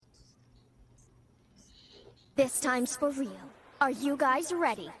This time's for real. Are you guys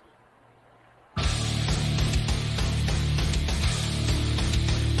ready?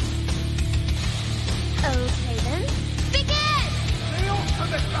 Okay then, begin! The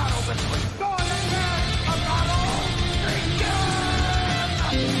ultimate battle between Sonic and a battle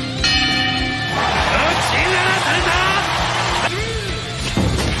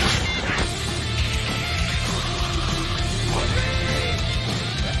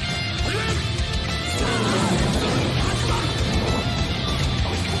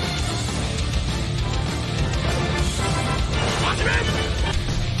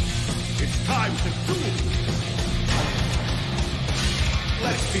It's time to duel!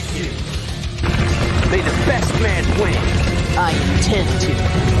 Let's begin! May the best man win. I intend to.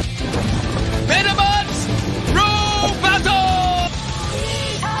 Venomots! Rule battle!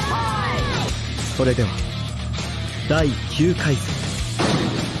 それでは第9回戦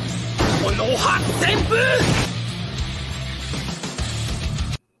この発旋風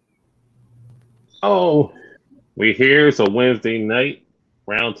Oh, we're here. It's a Wednesday night.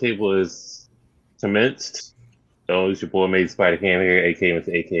 Roundtable is commenced. So it's your boy Made Spider Cam here, aka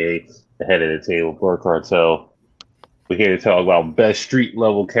the head of the table, Blerd Cartel. We're here to talk about best street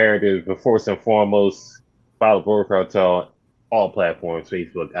level characters, but first and foremost, follow Blerd Cartel all platforms: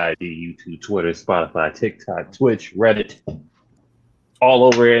 Facebook, IG, YouTube, Twitter, Spotify, TikTok, Twitch, Reddit, all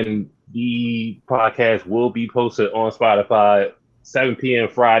over. And the podcast will be posted on Spotify 7 p.m.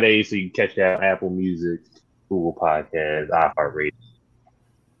 Friday, so you can catch that on Apple Music, Google Podcasts, iHeartRadio,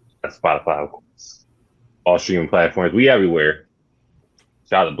 Spotify, of course. All streaming platforms. We everywhere.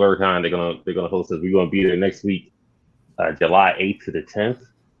 Shout out to BlerdCon. They're gonna host us. We're gonna be there next week, July 8th to the 10th.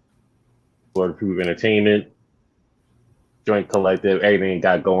 Blerd Proof Entertainment, Joint Collective, everything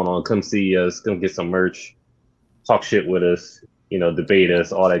got going on. Come see us. Come get some merch. Talk shit with us. Debate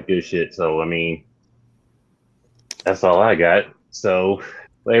us. All that good shit. So I mean, that's all I got. So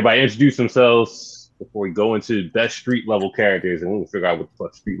let everybody introduce themselves before we go into best street level characters, and we'll figure out what the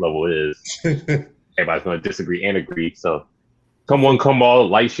fuck street level is. Everybody's going to disagree and agree. So come one, come all,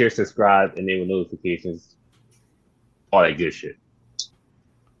 like, share, subscribe, enable notifications, all that good shit.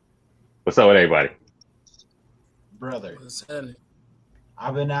 What's up with everybody? Brother,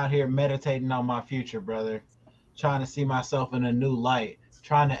 I've been out here meditating on my future, brother, trying to see myself in a new light,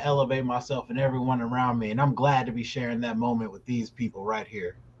 trying to elevate myself and everyone around me, and I'm glad to be sharing that moment with these people right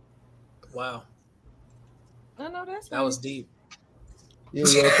here. Wow. I know that was deep. Yeah,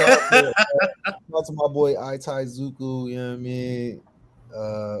 shout out to my boy Itai Zuku, you know what I mean?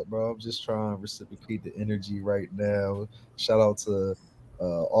 Bro, I'm just trying to reciprocate the energy right now. Shout out to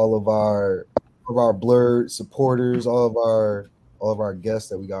all of our Blerd supporters, all of our guests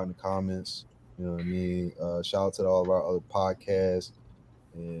that we got in the comments. You know what I mean? Shout out to all of our other podcasts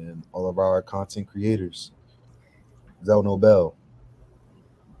and all of our content creators. Zell Nobel.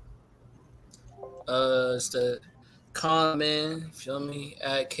 It's the con man, feel me,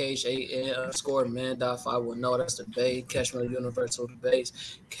 at KH8N_man.510. That's the base. Catch me on Universal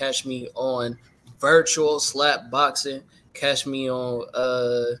Base. Catch me on Virtual Slap Boxing. Catch me on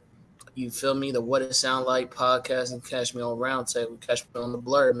you feel me, the What It Sound Like podcast, and catch me on Roundtable. Catch me on the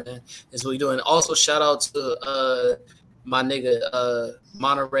Blerd, man. That's what we doing. Also, shout out to my nigga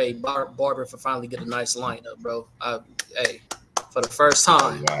Monterey Barber for finally getting a nice lineup, bro. Hey, for the first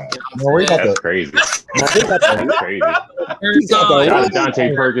time. Wow. That's crazy. That's crazy. Shout out to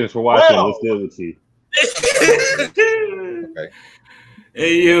Dante Perkins for watching. What's good with you? Okay.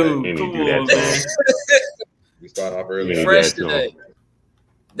 Hey, yo. Come on, man. We start off early. Fresh today.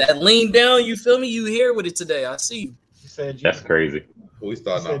 That lean down, you feel me? You here with it today. I see you. That's crazy. We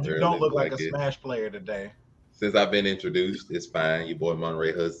starting off early. You don't look like a Smash player today. Since I've been introduced, it's fine. Your boy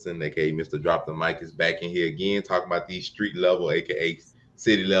Monterey Hudson, aka Mr. Drop the Mic, is back in here again, talking about these street level, aka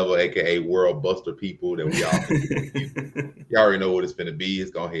city level, aka world buster people that we all you already know what it's gonna be.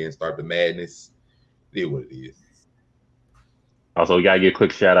 Let's go ahead and start the madness. It is what it is. Also, we gotta give a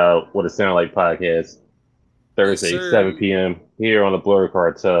quick shout out What It Sound Like podcast. Thursday, 7 p.m. here on the Blerd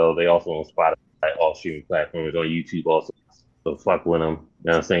Cartel. They also on Spotify, all streaming platforms, on YouTube also. So fuck with them. You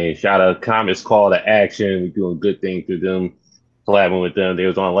know what I'm saying? Shout out Comments Call to Action. We're doing good things through them, collabing with them. They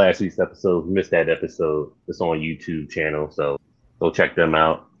was on last week's episode. We missed that episode. It's on YouTube channel, so go check them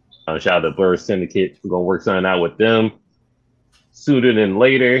out. Shout out to Blerd Syndicate. We're gonna work something out with them sooner than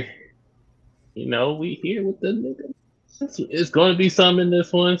later. We here with the nigga. It's gonna be something in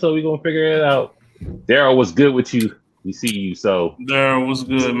this one, so we're gonna figure it out. Daryl, what's good with you? We see you. So Daryl, what's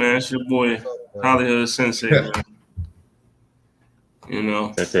good, man? It's your boy Hollywood Sensei, man.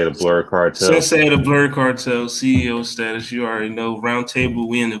 Sensei of the Blerd Cartel. Sensei of the Blerd Cartel, CEO status. You already know. Roundtable,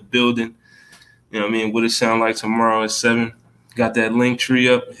 we in the building. You know what I mean? What it sound like tomorrow at 7. Got that link tree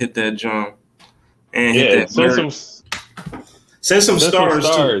up. Hit that John. And hit that Blerd. Send some stars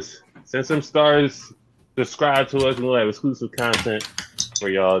too. Send some stars. Subscribe to us. We'll have exclusive content for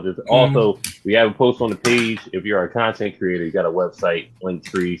y'all. Also, we have a post on the page. If you're a content creator, you got a website, link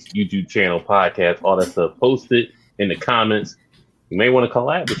trees, YouTube channel, podcast, all that stuff. Post it in the comments. You may want to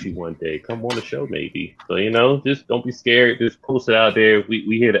collab with you one day. Come on the show, maybe. So, just don't be scared. Just post it out there.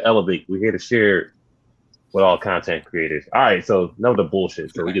 We here to elevate. We're here to share with all content creators. All right, so none of the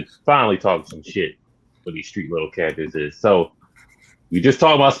bullshit. So we could finally talk some shit what these street level characters is. So we just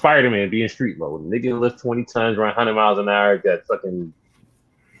talked about Spider-Man being street level. Nigga lift 20 tons, run 100 miles an hour, got fucking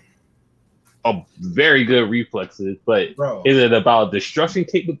very good reflexes. But is it about destruction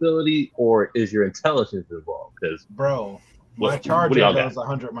capability or is your intelligence involved? Because my Charger goes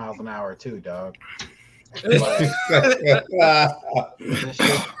 100 miles an hour too, dog. What you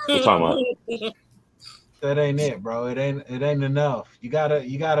talking about? That ain't it, bro. It ain't enough. You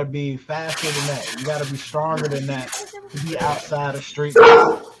gotta be faster than that. You gotta be stronger than that to be outside of street.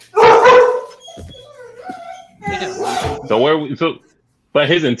 But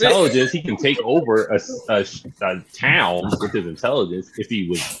his intelligence, he can take over a town with his intelligence if he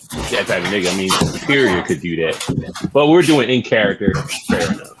was that type of nigga. I mean, Superior could do that. But we're doing in character.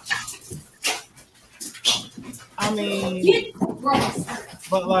 Fair enough. I mean,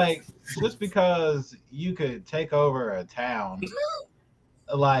 but like, just because you could take over a town,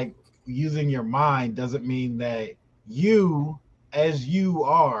 like using your mind, doesn't mean that you, as you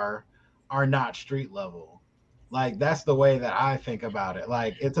are not street level. Like, that's the way that I think about it.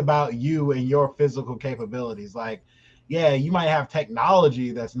 Like, it's about you and your physical capabilities. Like, yeah, you might have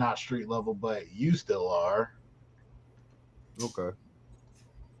technology that's not street level, but you still are. Okay.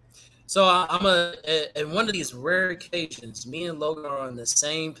 So in one of these rare occasions, me and Logan are on the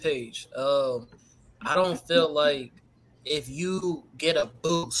same page. I don't feel like if you get a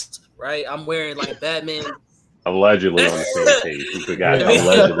boost, right? I'm wearing like Batman. Allegedly on the same page. You forgot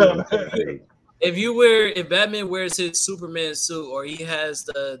allegedly on the same page. If Batman wears his Superman suit or he has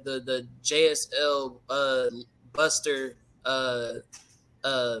the JSL Buster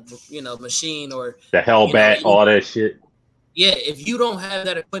machine or the Hellbat, all that shit. Yeah, if you don't have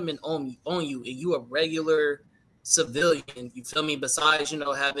that equipment on you and you a regular civilian, you feel me, besides,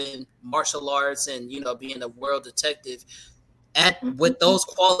 having martial arts and, being a world detective, with those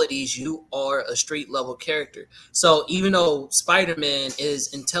qualities, you are a street level character. So even though Spider-Man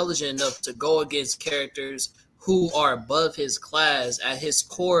is intelligent enough to go against characters who are above his class, at his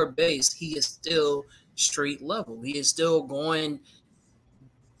core base, he is still street level. He is still going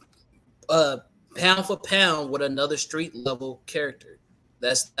pound for pound with another street level character.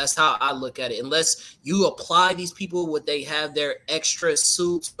 That's how I look at it. Unless you apply these people what they have their extra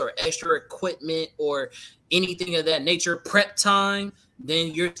suits or extra equipment or anything of that nature, prep time,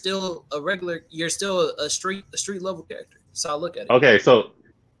 then you're still a street level character. That's how I look at it. Okay, so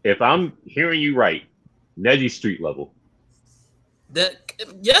if I'm hearing you right, Neji's street level.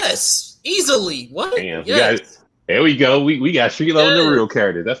 Yes, easily. What? Damn, yes. There we go. We got street level the real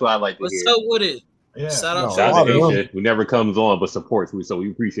characters. That's what I like to hear. What's up with it? Yeah. Shout out to Asia, who never comes on but supports me, so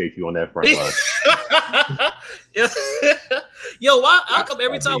we appreciate you on that front line. Yo, how come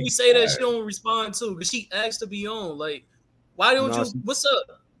every time we say that she don't respond too? Because she asked to be on. Like, why don't you? What's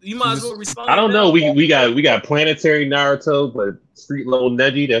up? You might as well respond. I don't know. We got planetary Naruto, but street level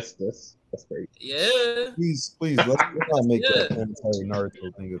Neji. That's great. Yeah. Please, let's not make that planetary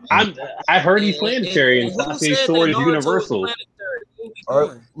Naruto thing. I heard he's planetary, and Sasuke's sword is universal. All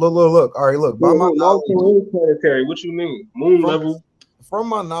right, look. All right, look. By my knowledge, planetary. What you mean? Moon level. From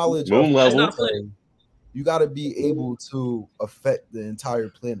my knowledge, moon level. You got to be able to affect the entire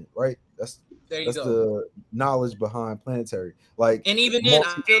planet, right? That's the knowledge behind planetary. Like, and even then,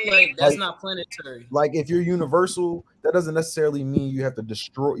 I feel like that's not planetary. Like, if you're universal, that doesn't necessarily mean you have to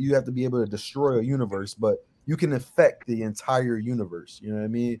destroy. You have to be able to destroy a universe, but you can affect the entire universe. You know what I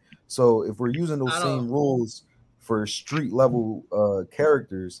mean? So if we're using those same rules for street level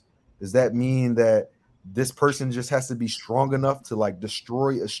characters, does that mean that this person just has to be strong enough to like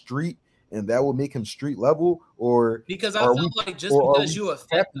destroy a street and that will make him street level? Or because I feel like just because you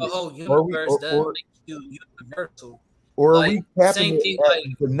affect the whole universe doesn't make you universal. Or are we capping it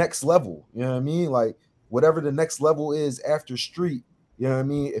at the next level? You know what I mean? Like, whatever the next level is after street, you know what I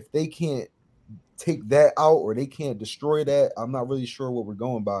mean? If they can't take that out or they can't destroy that, I'm not really sure what we're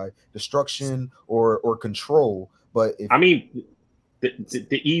going by, destruction or control. But if, I mean,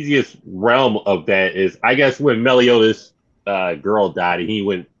 the easiest realm of that is, I guess, when Meliodas' girl died and he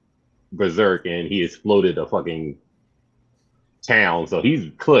went berserk and he exploded a fucking town, so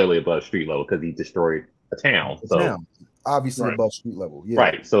he's clearly above street level because he destroyed a town. Obviously right. above street level. Yeah.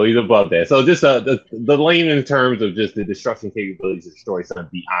 Right. So he's above that. So just the lane in terms of just the destruction capabilities to destroy something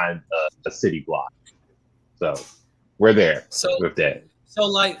beyond a city block. So we're there with that. So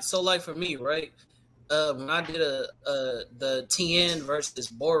like for me, right? When I did the TN versus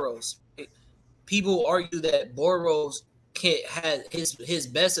Boros, right? People argue that Boros had his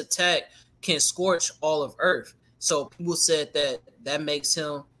best attack can scorch all of Earth. So people said that makes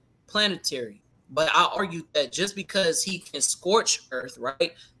him planetary. But I argue that just because he can scorch Earth,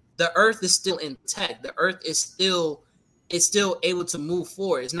 right? The Earth is still intact. The Earth is still able to move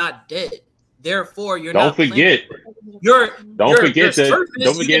forward. It's not dead. Therefore, you're don't not forget. Don't forget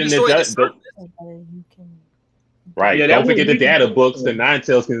in the right. Yeah, don't forget the data books. The Nine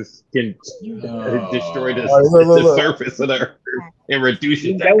Tails can destroy the surface of the Earth and reduce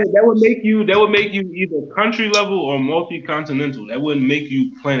it. That would make you either country level or multi-continental. That wouldn't make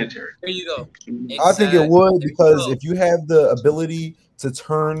you planetary. There you go. Exactly. I think it would because if you have the ability to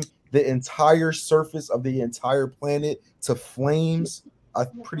turn the entire surface of the entire planet to flames, I'm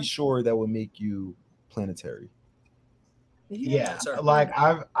pretty sure that would make you planetary. Yeah, like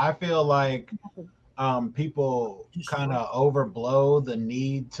I feel like people kind of overblow the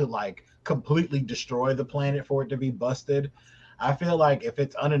need to like completely destroy the planet for it to be busted. I feel like if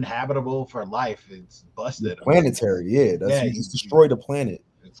it's uninhabitable for life, it's busted. Planetary, yeah. You just destroy the planet.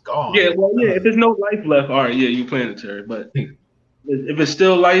 It's gone. Yeah, well, yeah. If there's no life left, all right, yeah, you planetary. But if it's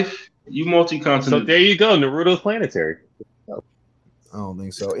still life, you multi-continental. So there you go. Naruto's planetary. I don't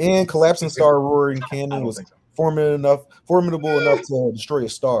think so. And collapsing star roaring cannon was formidable enough to destroy a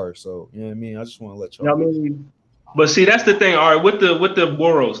star. So you know what I mean. I just want to let y'all. But see, that's the thing. All right, with the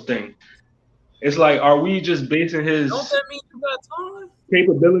Boros thing, it's like, are we just basing his don't that mean you got time?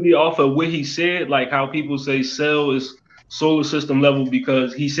 Capability off of what he said? Like how people say Cell is solar system level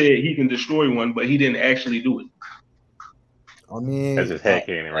because he said he can destroy one, but he didn't actually do it. I mean, that's his head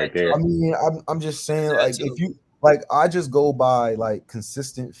cannon right there. I mean, I'm just saying, like, if you like, I just go by like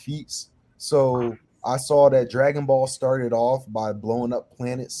consistent feats. So I saw that Dragon Ball started off by blowing up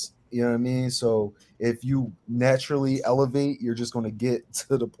planets. You know what I mean? So if you naturally elevate, you're just going to get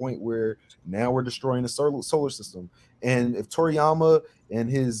to the point where now we're destroying the solar system. And if Toriyama and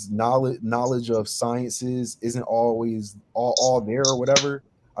his knowledge of sciences isn't always all there or whatever,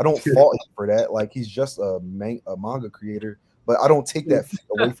 I don't fault him for that. Like, he's just a manga creator, but I don't take that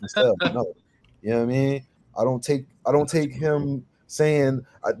away from Cell. No, you know what I mean? I don't take him saying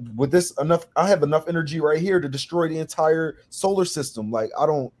with this enough. I have enough energy right here to destroy the entire solar system. Like, I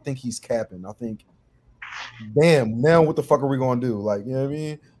don't think he's capping. I think, damn, now what the fuck are we gonna do? Like, you know what I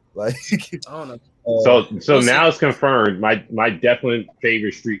mean? Like, I don't know. So now it's confirmed. My definite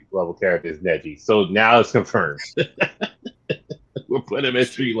favorite street level character is Neji. So now it's confirmed. We're putting him at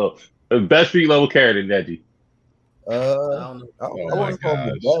street level. The best street level character, Neji. I want to call him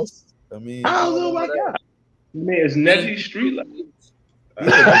the best. I mean, oh my god. Man, it's Neji street level.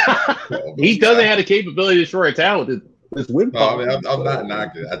 He doesn't have the capability to destroy a town with this wind power. I'm not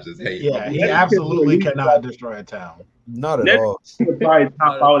knocking. I just hate. Yeah, he absolutely cannot destroy a town. Not at all. Probably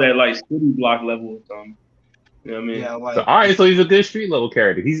top out at like city block level or something. You know what I mean? Yeah, like, so, all right, so he's a good street level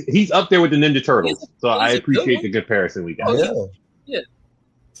character. He's up there with the Ninja Turtles. So I appreciate the comparison we got. Yeah.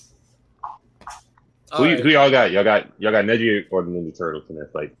 Who y'all got? Y'all got Neji or the Ninja Turtles in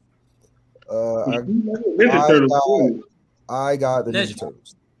that fight? I got the Ninja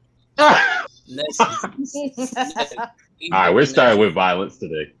Turtles. All right, we're starting with violence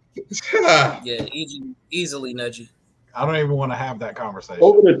today. Yeah, easily Neji. I don't even want to have that conversation.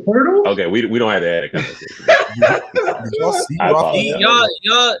 Over the turtle? Okay, we don't have to add a conversation.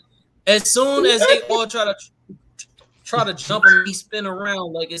 y'all, as soon as they all try to jump and me spin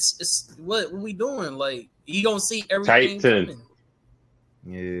around, like it's what we doing? Like, you gonna see everything coming.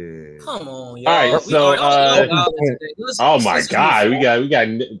 Yeah. Come on, y'all. All right, so oh my god, we got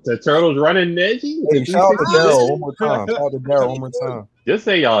the turtles running Neji. Hey, shout out to Daryl one more time. Shout out to Daryl one more time. Just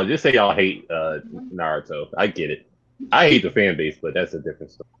say y'all hate Naruto. I get it. I hate the fan base, but that's a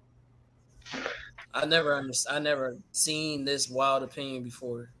different story. I never seen this wild opinion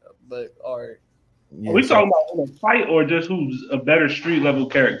before, but all right. Are we talking about in a fight or just who's a better street level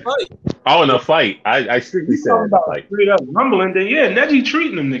character? Oh, in a fight. I strictly said in a fight. Straight up rumbling, then yeah, Neji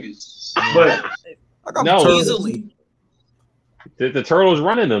treating them niggas. But no, easily. The turtles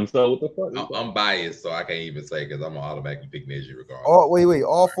running them, so what the fuck? I'm biased, so I can't even say because I'm gonna automatically pick Neji regardless. Oh, wait,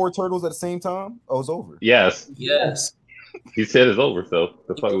 all 4 turtles at the same time? Oh, it's over. Yes. He said it's over, so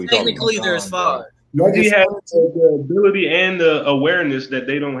the fuck are we talking about? Technically, there's 5. Neji has the ability and the awareness that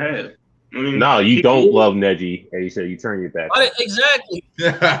they don't have. No, you don't love Neji, and you said you turn your back. Exactly.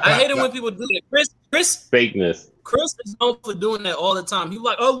 I hate it when people do that. Chris, fakeness. Chris is known for doing that all the time. He's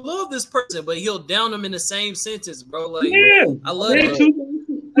like, I love this person, but he'll down them in the same sentence, bro. Like, I love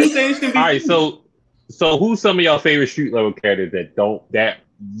it. All right, so who's some of y'all favorite street level characters that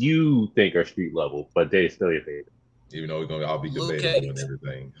you think are street level, but they're still your favorite? Even though we're gonna all be debatable and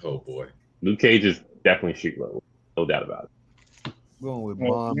everything. Oh boy, Luke Cage is definitely street level, no doubt about it. Going with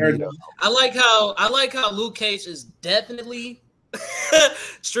Mom. I like how Luke Cage is definitely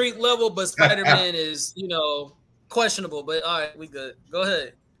street level, but Spider-Man is, questionable. But all right, we good. Go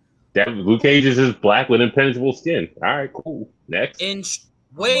ahead. Luke Cage is just black with impenetrable skin. All right, cool. Next. And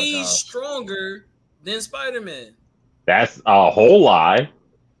way stronger than Spider-Man. That's a whole lie.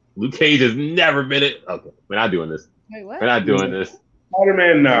 Luke Cage has never been it. Okay, we're not doing this. Wait, what? We're not doing this.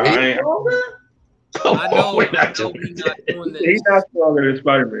 Spider-Man, no. I know we're not doing this. He's not stronger than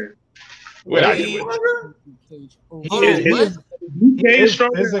Spider-Man. We're not doing this.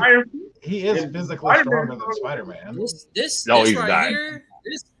 He is physically stronger than Spider-Man. This he's right not. Here,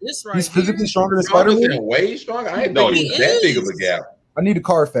 this right he's physically here, stronger than Spider-Man? Way stronger? I didn't think he was that big of a gap. I need a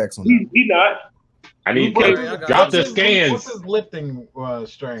Carfax on that. He not. I need to drop the scans. What's his lifting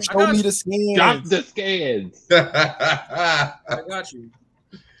strength? Show me the scans. Drop the scans. I got you.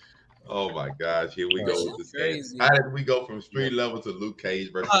 Oh my gosh, here we go with the scans. How did we go from street level to Luke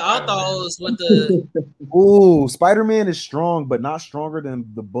Cage versus I thought it was with the Ooh, Spider-Man is strong, but not stronger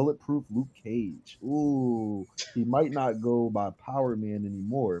than the bulletproof Luke Cage. Ooh, he might not go by Power Man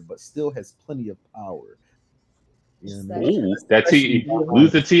anymore, but still has plenty of power. Ooh,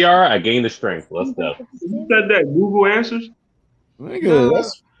 lose the TR, I gain the strength. Let's go. Who said that? Google answers? Nigga,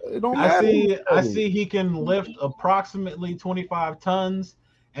 it don't matter. I see he can lift approximately 25 tons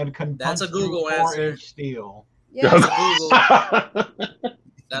and can That's punch a Google through answer. 4-inch steel. Yeah,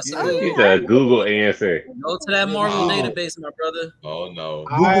 That's a He's Google. a Google answer. Go to that Marvel database, my brother. Oh no.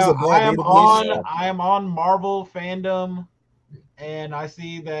 I am on Marvel fandom, and I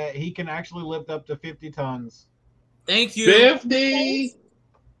see that he can actually lift up to 50 tons. Thank you. 50.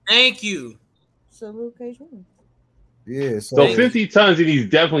 Thank you. So Luke Cage wins. Yeah, So 50 tons, and he's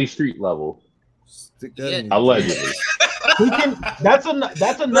definitely street level. Stick that in. Allegedly. He can. That's enough.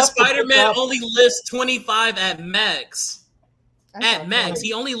 But Spider-Man only lists 25 at max. At max,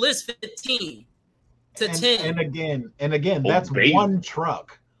 he only lists 15 to 10. And again, that's one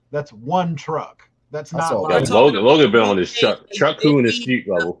truck. That's one truck. That's not like Logan been on this truck crew in the street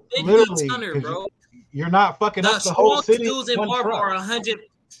level. Literally, tonner, bro. You're not fucking up the whole city. Dudes in Marvel are 100.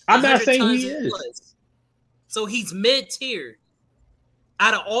 I'm not saying tons he is. Plus. So he's mid tier.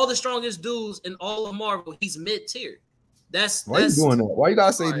 Out of all the strongest dudes in all of Marvel, he's mid tier. Why are you doing that? Why you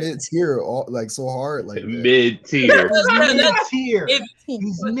gotta say mid tier like so hard? Like mid tier. Mid tier.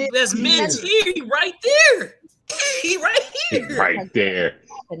 That's mid tier. He right there. He right here. Right there.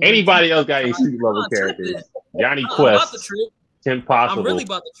 Anybody else got any street level characters? Johnny Quest, Kim Possible. I'm really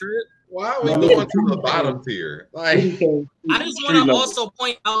about the trip. Why are we going to the bottom tier? Like, I just want to also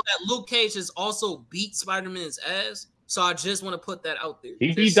point out that Luke Cage has also beat Spider-Man's ass. So I just want to put that out there.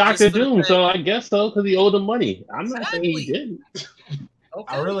 He beat Dr. Doom, so I guess so, because he owed him money. I'm not saying he didn't.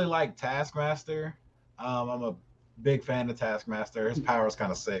 Okay. I really like Taskmaster. I'm a big fan of Taskmaster. His power is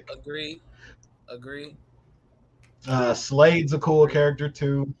kind of sick. Agree. Slade's a cool character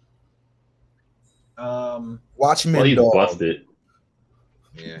too. Watchmen dog. Busted.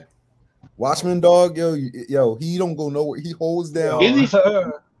 Yeah. Watchmen dog, yo, he don't go nowhere. He holds down. Is he?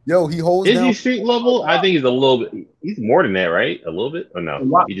 He holds down. Is he street level? I think he's a little bit. He's more than that, right? A little bit, or no?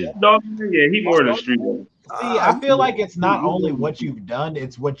 He just he's more than street level. See, I feel like it's not only what you've done;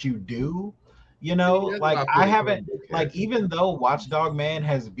 it's what you do. You know, like I haven't, like even though Watchdog Man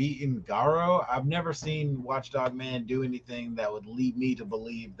has beaten Garo, I've never seen Watchdog Man do anything that would lead me to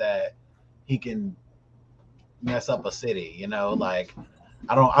believe that he can mess up a city. You know, like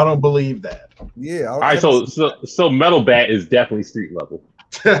I don't believe that. Yeah. All right. So Metal Bat is definitely street level.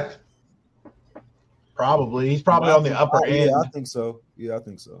 Probably. He's probably on the upper end. Yeah, I think so.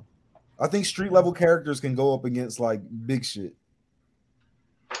 I think street level characters can go up against like big shit.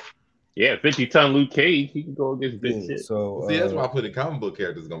 Yeah, 50-ton Luke Cage, he can go against big shit. So see, that's why I put the comic book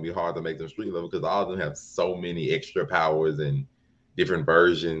characters gonna be hard to make them street level because all of them have so many extra powers and different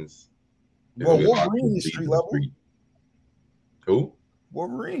versions. Well, Wolverine is street level. Who?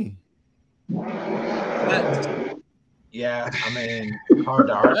 Wolverine. Yeah, I mean, hard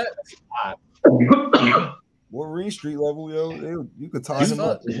to argue. Wolverine street level, yo. You could tie him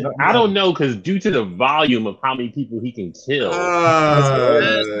up. I don't know, because due to the volume of how many people he can kill, that's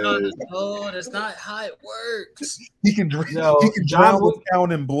not how it works. He can drown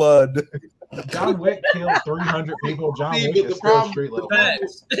without in blood. John Wick killed 300 people. John Wick is still street level.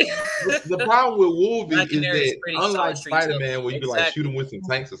 The problem with Wolverine is that unlike Spider-Man, where you can like shoot him with some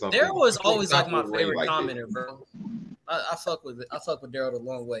tanks or something, Daryl was always like my favorite commenter, bro. I fuck with it. I fuck with Daryl the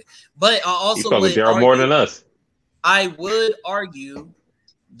long way, but I also fuck with Daryl more than us. I would argue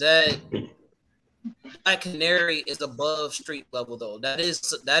that Black Canary is above street level, though. That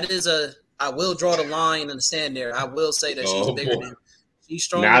is a. I will draw the line in the sand there. I will say that she's bigger than. She's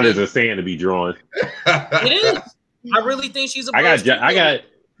stronger. Now there's a sand to be drawn. It is. I really think she's above.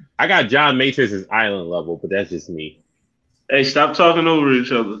 I got John Matrix's island level, but that's just me. Hey, stop talking over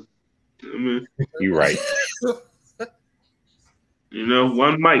each other. I mean, you're right.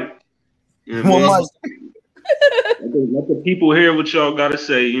 One mic. One mic. Let the people hear what y'all gotta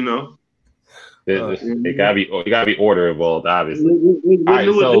say. It gotta be order involved, obviously. All right,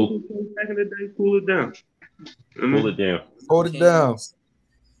 so back in the day, cool it down. Cool it down. Hold it down.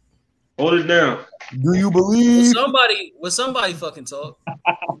 Hold it down. Do you believe? Will somebody fucking talk?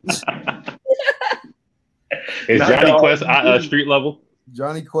 Is Johnny Quest street level?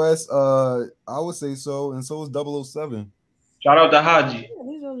 Johnny Quest, I would say so, and so is 007. Shout out to Haji.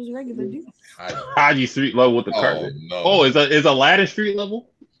 These are just regular dudes. Haji street level with the carpet. No. Oh, is Aladdin street level?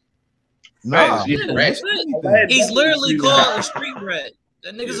 Nah, he's literally called a street rat.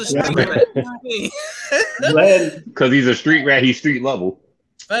 That nigga's a street rat. Because he's a street rat, he's street level.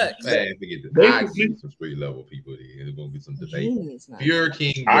 Facts. Man, I get some street level people. There's gonna be some debate. Pure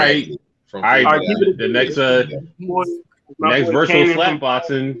King. All right. The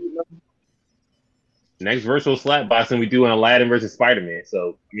next virtual slap boxing we do in Aladdin versus Spider-Man.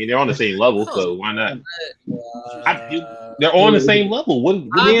 So I mean they're on the same level, so why not? They're on the same level.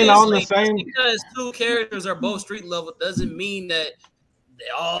 Because two characters are both street level doesn't mean that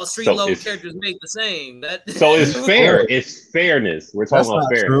all street level characters make the same. So it's fair. It's fairness. We're talking about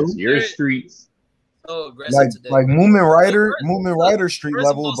fairness. Your streets. So aggressive today. Like Movement Rider street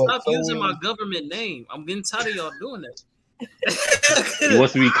level. But stop using my government name. I'm getting tired of y'all doing that. He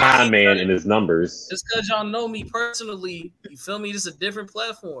wants to be con man in his numbers. Just because y'all know me personally, you feel me? This is a different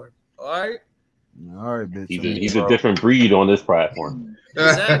platform. All right, bitch. He's a different breed on this platform.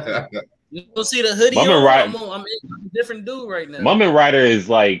 Exactly. You don't see the hoodie on. I'm a different dude right now. Mummin Rider is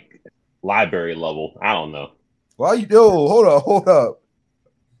like library level. I don't know. Why you hold up.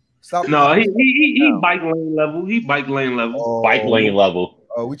 Stop. No, he bike lane level. Bike lane level.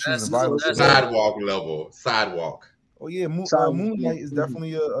 Oh, we choose sidewalk level. Sidewalk. Oh yeah, Moon Knight is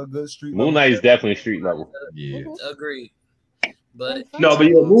definitely a good street. Moon Knight is definitely street level. Yeah, agreed. But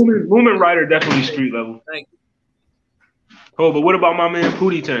Movement Rider definitely street level. Thank you. Oh, but what about my man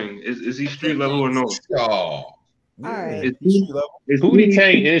Pootie Tang? Is he street level or no? Oh, all right. Pootie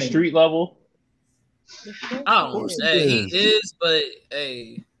Tang is street level. I don't say he is, but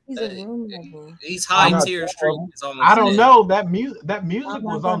hey. He's high tier street. I don't know. That music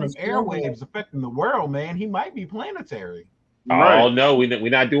was on the airwaves affecting the world, man. He might be planetary. Oh no,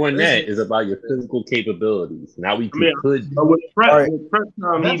 we're not doing that. It's about your physical capabilities. Now we could.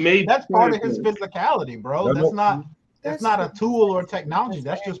 That's part of his physicality, bro. That's not a tool or technology.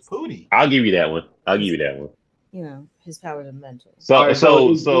 That's just Pootie. I'll give you that one. His powers are mental. So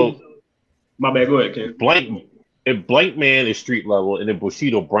my bad. Go ahead, Ken. Blank Man is street level, and then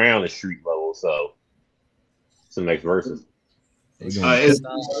Bushido Brown is street level. So it's the next verses. Is Debo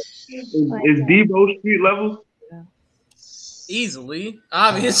street level? Easily,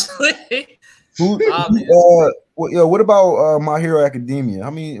 obviously. What about My Hero Academia?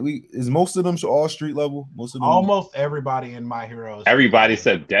 I mean, is most of them all street level? Most of them. Almost everybody in My Hero. Everybody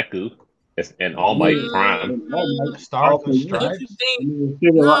except Deku and All Might Prime. Stars and Stripes. It's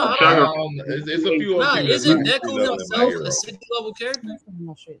a few. Isn't Deku himself a city level character?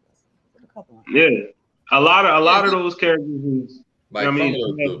 Yeah, a lot of those characters is. Like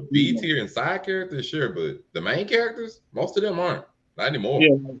the B tier and side characters, sure, but the main characters, most of them aren't. Not anymore.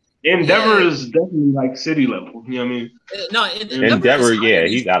 Yeah. Endeavor is definitely like city level. You know what I mean? No, Endeavor,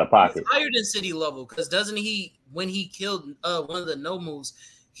 he's out of pocket. He's higher than city level because doesn't he? When he killed one of the Nomus,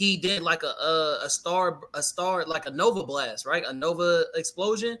 he did like a star like a Nova blast, right? A Nova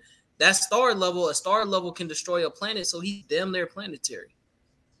explosion. That star level can destroy a planet, so he's damn near planetary.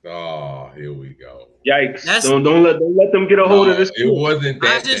 Oh, here we go. Yikes! Don't let them get a hold of this. It wasn't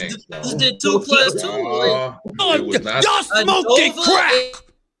that. I just did 2 + 2. Y'all smoking crack.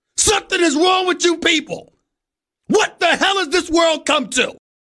 Something is wrong with you people. What the hell has this world come to?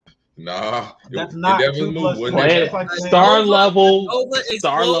 Nah, that's not Endeavor 2 plus 2. Planet, Like star level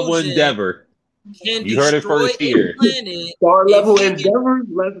Endeavor. You heard it first here. Star level Endeavor.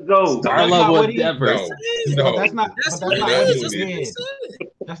 Let's go. Star level Endeavor. No, that's not what he did.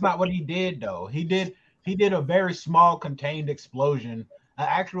 That's That's not what he did, though. He did a very small contained explosion. An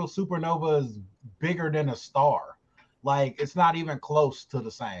actual supernova is bigger than a star. Like, it's not even close to the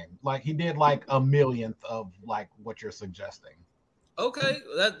same. Like, he did like a millionth of like what you're suggesting. Okay,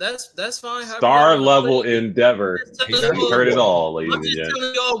 that's fine. Star level Endeavor. You heard it all, ladies and gentlemen. I'm just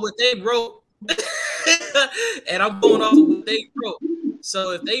telling y'all what they wrote, and I'm going off of what they wrote.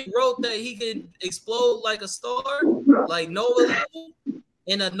 So if they wrote that he can explode like a star, like Nova level,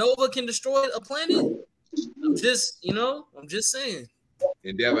 and a Nova can destroy a planet, I'm just saying.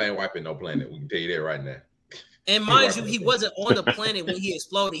 Endeavor ain't wiping no planet. We can tell you that right now. And mind you, he wasn't on the planet when he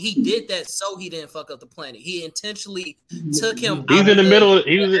exploded. He did that so he didn't fuck up the planet. He intentionally took him. He's in the middle.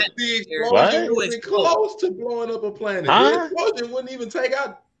 He was the explosion wasn't close to blowing up a planet. Huh? The explosion wouldn't even take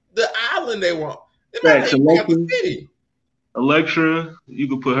out the island they want. Facts, the city. Electra, you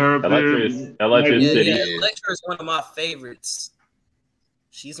could put her up there. Electra City. Yeah, Electra is one of my favorites.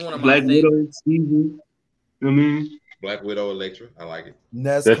 She's one of my Black Widow, favorites. you know what I mean? Black Widow, Electra. I like it.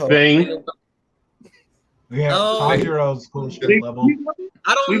 The Thing. Yeah, 5 Heroes cool street level.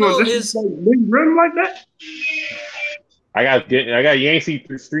 I don't know. Is Big Grim like that? I got Yancey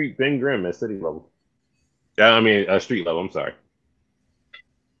Street Thing Grim at city level. I mean, street level. I'm sorry.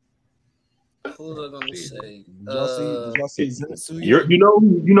 Who was I gonna say? Did y'all see Zenitsu? You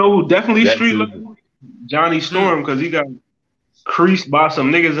know who definitely street level? Johnny Storm, because he got creased by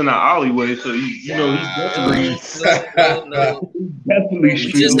some niggas in the alleyway. So he's definitely definitely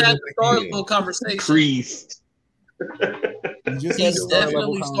street. We just had the star level conversation. Creased. He's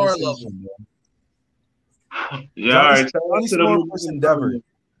definitely star level. Yeah, all right. Endeavor.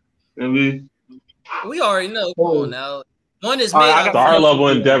 We already know. Come on now. One is made out star level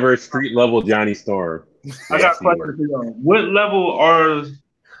Endeavor, street level Johnny Storm. I got a question for y'all. What level are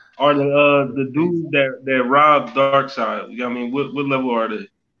the dudes that robbed Darkseid? I mean, what level are they? You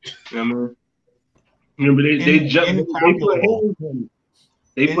know what I mean? Remember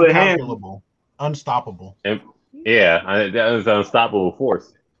they put hands. Unstoppable. That was an unstoppable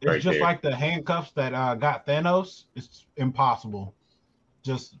force. It's just like the handcuffs that got Thanos. It's impossible.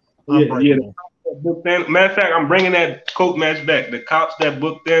 Just unbreakable. Matter of fact, I'm bringing that Coke match back. The cops that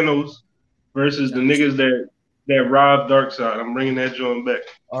booked Thanos versus the niggas that robbed Darkseid. I'm bringing that joint back.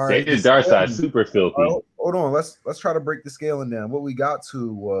 All right, they did Darkseid super filthy. Hold on, let's try to break the scaling down. What we got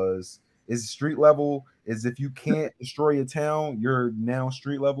to is street level. Is if you can't destroy a town, you're now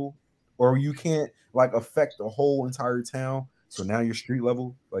street level, or you can't like affect the whole entire town. So now you're street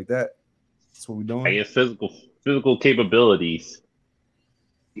level like that. That's what we're doing. I guess physical capabilities.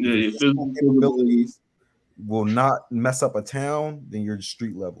 Yeah, your physical capabilities will not mess up a town. Then you're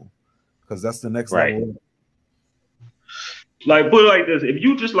street level because that's the next level. Like put it like this: if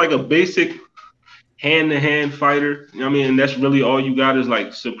you just like a basic hand-to-hand fighter, you know what I mean, and that's really all you got is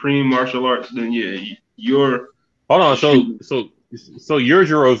like supreme martial arts, then you're. Hold on, so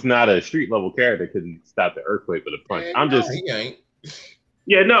Yujiro not a street level character because he stopped the earthquake with a punch. He ain't.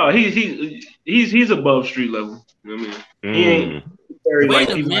 Yeah, no, he's above street level. You know what I mean? He ain't. Wait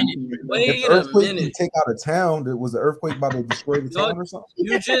a minute. If earthquake can take out a town, was the earthquake about to destroy the town or something?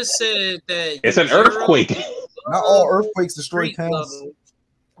 You just said that it's an earthquake. Not all earthquakes destroy towns.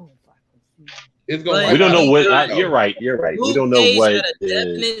 We don't know what. You're right. We don't know what. At a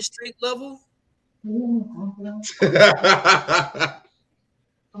definite street level. Can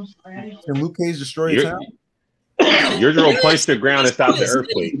Luke Cage destroy a town? Yujiro punched the ground and stopped the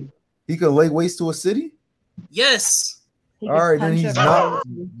earthquake. He could lay waste to a city. Yes. All right, then he's not.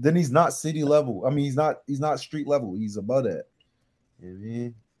 Then he's not city level. I mean, he's not street level. He's above that.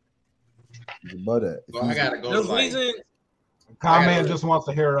 He's above that. So I gotta go. Comment just wants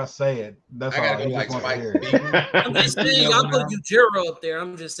to hear us say it. That's all. He just wants to hear it. I'm just saying. I'll put Yujiro up there.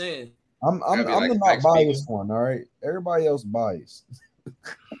 I'm just saying. I'm the not biased one. All right, everybody else biased.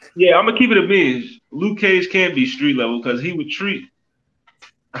 Yeah, I'm gonna keep it a beans. Luke Cage can't be street level because he would treat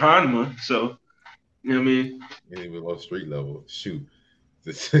Hanma. So. You know what I mean? He below street level. Shoot.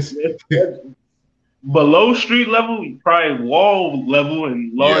 Below street level, probably wall level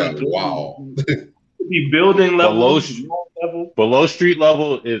and large. Yeah, wall. Be building level. Below street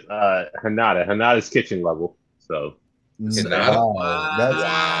level is Hanada. Hanada's kitchen level. So it's the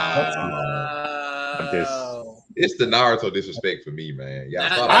Naruto disrespect for me, man.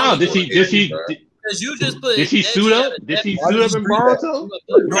 Yeah, did she Because you just put. Did she suit up? Did she suit up in Boruto?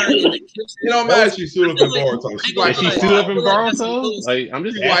 It don't matter if she suit up in Boruto. Did she suit up in Boruto? Like, I'm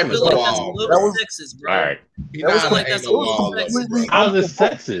just asking. That's a little sexist, bro. All right. That's a little sexist. How's it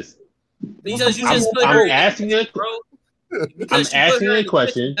sexist? Because you just put her. I'm asking you, bro. I'm asking you a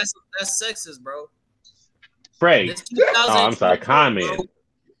question. That's sexist, bro. Frey. Oh, I'm sorry. Comment.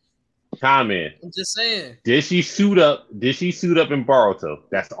 Comment. I'm just saying. Did she suit up? Did she suit up in Boruto?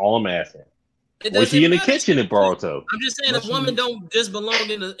 That's all I'm asking. Was she in the kitchen in Boruto? I'm just saying, a woman don't just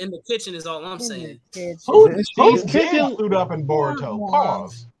belong in the kitchen. Is all I'm saying. Who's kitchen suit up in Boruto?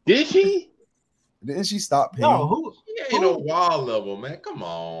 Pause. Did she? Didn't she stop paying? No, who? She ain't no wall level, man. Come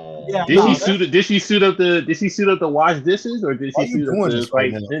on. Yeah, did she suit up to wash dishes, or did she suit up to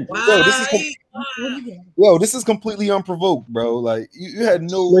fight? This is completely unprovoked, bro. Like you had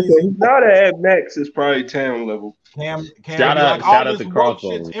no. Listen, now that at max is probably town level. Cam shout out to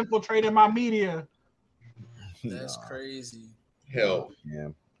Crossbow. Shit's infiltrating my media. That's crazy. Hell, yeah.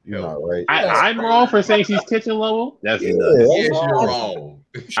 You're not right. I'm wrong for saying she's kitchen level. That's yes, you're wrong.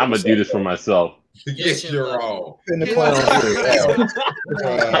 I'm gonna do this for myself. Yes, you're wrong. I'm gonna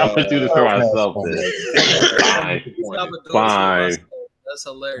do this for myself. Fine. That's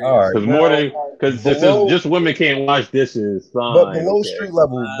hilarious. Because just women can't wash dishes. Fine. But below street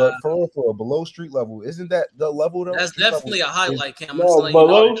level, but for below street level, isn't that the level? That's definitely a highlight, Cam. No,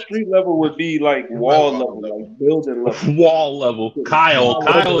 below street level would be like wall level, like building level. Wall level. Kyle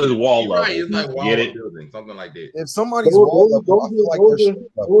is wall level. Right, it's like wall building, something like that. If somebody's wall level, I feel like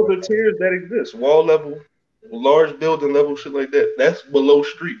those are tiers that exist. Wall level, large building level, shit like that. That's below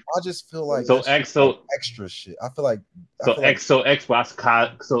street. I just feel like extra shit. I feel like Xbox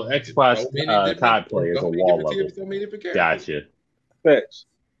COD players are wall level. Gotcha. Facts.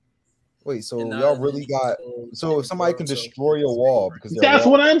 Wait, so y'all really got? So if somebody can destroy a wall because that's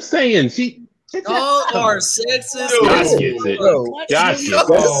what I'm saying. Y'all are sexist. Josh gets it. Josh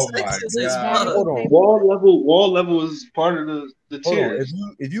gets it. Hold on. Wall level is part of the tier.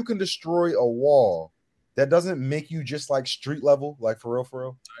 If you can destroy a wall, that doesn't make you just like street level, like for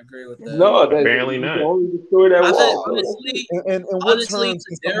real. I agree with that. No, barely not. Only destroy that wall. Honestly,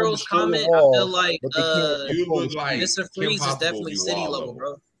 to Daryl's comment, I feel like Mr. Freeze is definitely city level,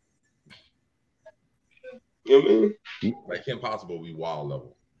 bro. You know what I mean? Like Impossible, we wall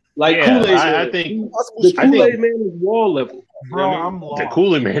level. Like Kool-Aid, I think the Kool-Aid Man is wall level. Bro, I'm lost. The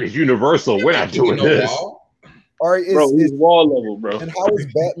Kool-Aid Man is universal. We're not doing this. All right, he's wall level, bro. And how is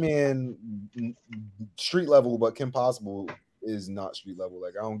Batman street level, but Kim Possible is not street level?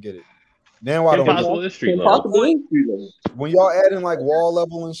 Like I don't get it. Now I don't. Kim Possible is street level. When y'all add in like wall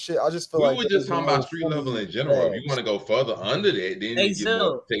level and shit, I just feel like we were just talking about street level in general. If you want to go further under that, then you get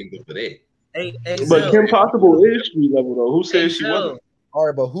more technical for that. But Kim Possible is street level though. Who says she wasn't? All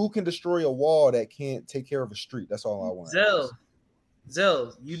right, but who can destroy a wall that can't take care of a street? That's all I want.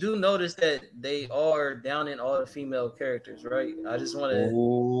 Zell, you do notice that they are down in all the female characters, right? I just want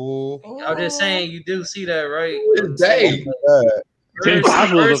to. I'm just saying, you do see that, right? Dave. Kim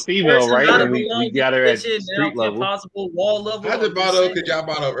Possible is a female, right? And we got her at street level. Possible wall level. I just brought up because y'all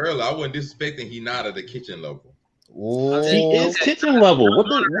brought up earlier. I wasn't disrespecting he not at the kitchen level. He is kitchen level. What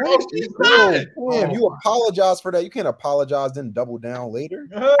the? Damn, you apologize for that. You can't apologize then double down later.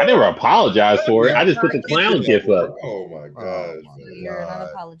 I never apologized for it. I just put the clown gif up. Oh my god! You're an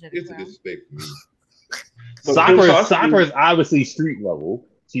unapologetic. It's a disrespect for me. Soccer is obviously street level.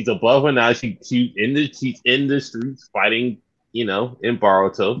 She's above her now. She's in the streets fighting. In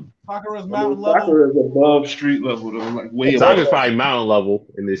Boruto. Soccer is mountain level. Soccer is above street level though, like way above. Soccer's probably mountain level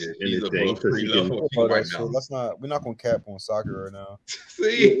in this thing. We're not gonna cap on soccer right now.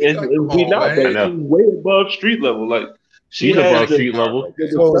 See, she's way above street level. Like she's above street level.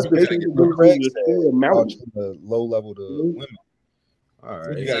 So it's basically the low level to women. All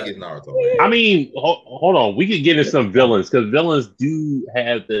right, you gotta get Naruto. I mean, hold on. We could get into some villains because villains do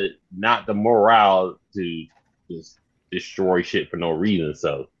have not the morale to just destroy shit for no reason.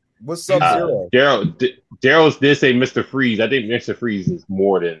 So what's Sub-Zero? Daryl's did say Mr. Freeze. I think Mr. Freeze is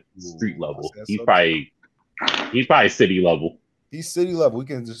more than street level. He's probably city level. He's city level. He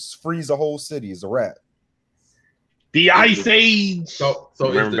can just freeze the whole city. It's a rat. The Ice Age. So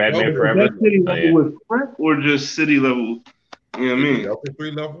remember Batman Forever? That city level with prep or just city level? You know what I mean?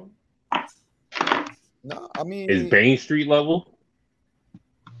 Street level. No, I mean is Bane street level?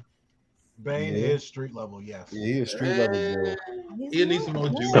 Bane is street level, yes. Yeah, he is street level, bro. He needs some more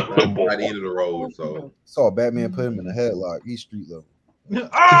juice by the end of the road. So saw Batman put him in a headlock. He's street level.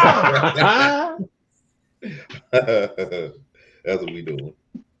 That's what we doing.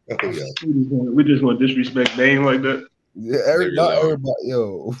 We just want to disrespect Bane like that. Yeah, Very not low. everybody.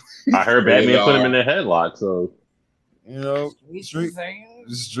 Yo, I heard Very Batman put him low. in the headlock, so you know, the streets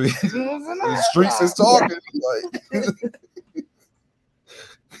is talking. Like,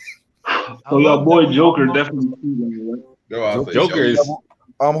 So your boy Joker definitely street level, right? No, I'll say Joker is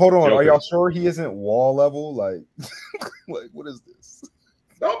hold on. Are Joker. y'all sure he isn't wall level? Like, like what is this?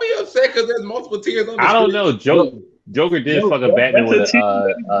 Don't be upset because there's multiple tiers on the I don't street. know. Joker did fucking Batman with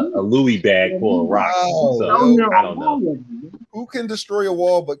a Louis bag full of rocks. Wow, So yo. I don't know. Who can destroy a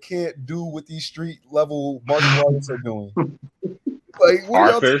wall but can't do what these street level martial artists are doing? Like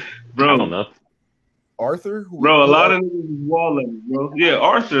what Arthur, bro. I don't know. Arthur, Bro, a lot of niggas is wall level, bro. Yeah,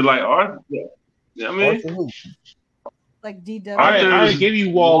 Arthur, like Arthur. Yeah, I mean, Arthur who? Like DW. I give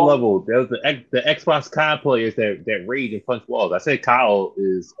you wall level. That was the Xbox COD players that raid and punch walls. I said Kyle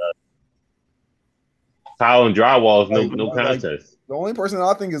and drywall is no contest. The only person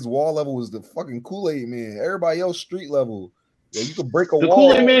I think is wall level is the fucking Kool-Aid man. Everybody else street level. Yeah, you could break a The wall.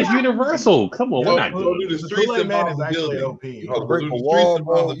 Kool-Aid Man's universal. Come on, we're not doing The this. streets Kool-Aid Man involve is the actually building. OP. You could break a wall, Streets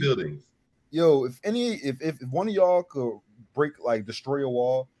involve bro. the buildings. Yo, if one of y'all could destroy a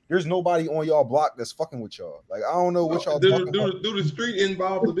wall, there's nobody on y'all block that's fucking with y'all. Like I don't know what y'all talking about. Do the street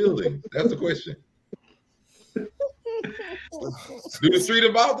involve the building? That's the question. Do the street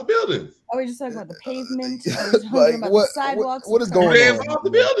involve the buildings? Are we just talking about the pavement? Are we talking Like, about what- the sidewalks? what is Do going they on? involve the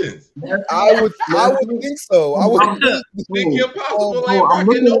buildings? I would think so. I would think Then Kim Possible bro, ain't I'm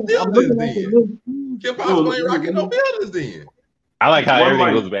rocking no looking at buildings the then. list. Kim Possible ain't rocking no buildings then. I like how One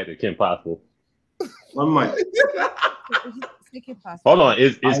everything mic. goes back to Kim Possible. One mic. Hold on,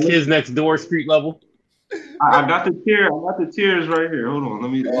 is Kids Next Door street level? I got the tier. I got the tiers right here. Hold on,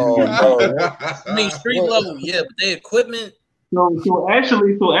 let me. I mean, street level, yeah, but the equipment. So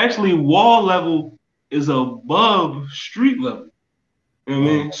actually, wall level is above street level. You know what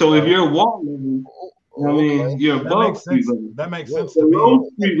I mean? So if you're wall level, you know what I mean, you're That above makes street sense. level. That makes sense to Below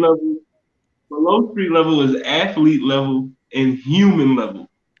me. street level is athlete level and human level.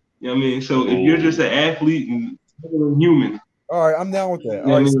 You know what I mean? So if you're just an athlete and human, all right, I'm down with that. you All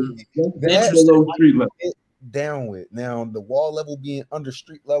know right, what I so mean? that That's below street level. down with. Now the wall level being under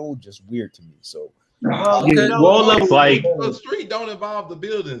street level just weird to me. So Well, Yeah, you know, wall level It's like The street don't involve the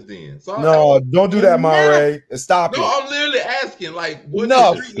buildings then. So no, don't do that, Monterey. Stop No, it. I'm literally asking, like, what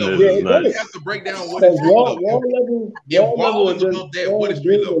No. is street level? Yeah, You nice. have to break down what is street level. If wall is above that, what is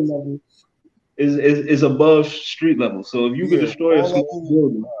street level? Is above street level. So if you could Yeah, destroy a wall small level-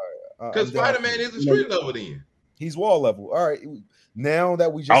 building, Because I'm down Spider-Man with is a street level then. He's wall level. All right. Now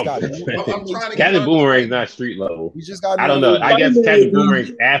that we just got I'm trying to get Captain my Boomerang's not street level. we just got I don't know. I guess Captain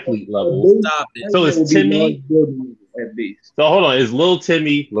Boomerang's athlete level. Stop it. So it's Timmy. at base. So hold on, it's Lil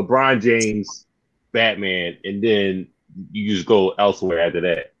Timmy, LeBron James, Batman, and then you just go elsewhere after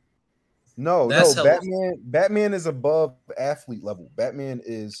that. No, That's no, hella- Batman is above athlete level. Batman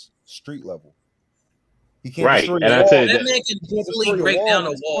is street level. He can't Right, destroy and a I wall. said Batman can destroy easily the break wall down a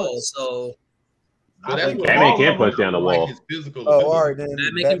with his wall, punch. so So that's what Batman wall can't level punch down the is, like wall. his physical Oh, ability. all right, then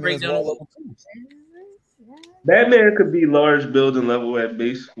Batman can break Batman's down a wall wall. level too. Batman could be large building level at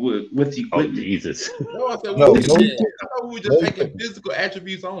base with Oh equipment. Jesus! No, I said, No, we no, thought we were just no taking equipment. physical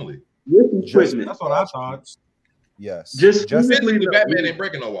attributes only. With Just equipment. That's what I thought. Yes. Just Physically, no, Batman ain't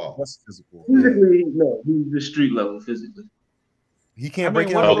breaking no wall. Just physical. Yeah. physically, no, he's the street level physically. He I can't mean,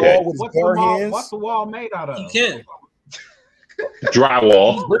 break down the okay. wall with his what's the bare wall? hands. What's the wall made out of? you can.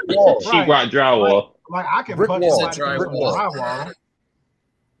 Drywall, Brick wall. sheetrock drywall. Like I can Brick punch wall. somebody through Brick a wall. drywall.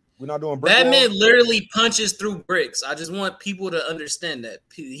 We're not doing brick Batman wall. literally punches through bricks. I just want people to understand that.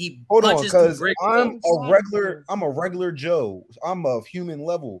 He Hold on, punches through because bricks. I'm a regular Joe. I'm of human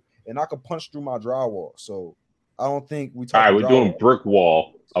level, and I can punch through my drywall. So I don't think we All talk. right, we're doing brick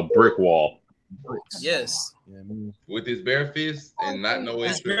wall, a brick wall. Yes. Yeah, I mean, With his bare fist and not no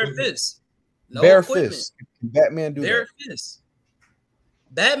It's extra. bare fists. No bare equipment. fist. Can Batman do Bare that? fists.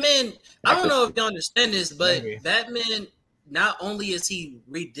 Batman, I don't know if you understand this, but Maybe. Batman, not only is he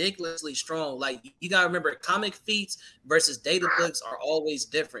ridiculously strong, like you gotta remember, comic feats versus data books are always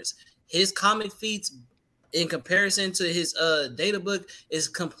different. His comic feats in comparison to his data book is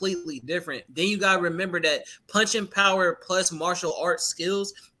completely different. Then you gotta remember that punching power plus martial arts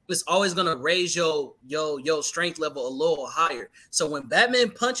skills is always gonna raise your strength level a little higher. So when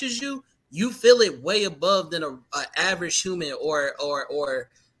Batman punches you, you feel it way above than a average human or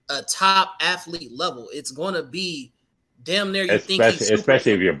a top athlete level. It's gonna be damn near you think he's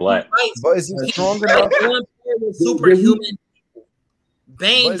Especially if you're black. But is he strong enough? Superhuman.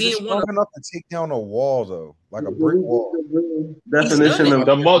 Bane But is he being one strong of enough to take down a wall though, like a brick wall? Definition of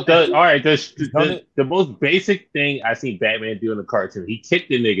The most basic thing I seen Batman do in the cartoon, he kicked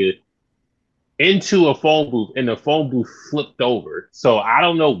the nigga into a phone booth, and the phone booth flipped over. So I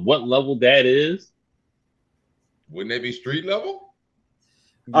don't know what level that is. Wouldn't they be street level?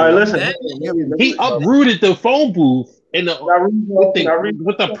 All right, listen. He uprooted the phone booth with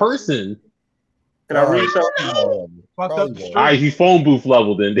the person. Can I read something? Fucked up the All right, he's phone booth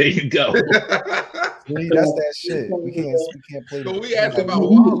level. Then there you go. See, that's that shit. We can't play. So we asked about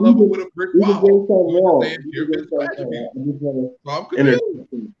wall level with a brick wall. I'm confused.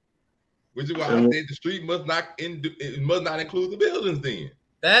 Which is why I said the street must not include the buildings. Then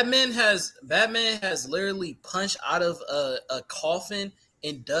Batman has literally punched out of a coffin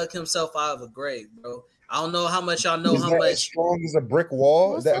and dug himself out of a grave, bro. I don't know how much y'all know. How much strong as a brick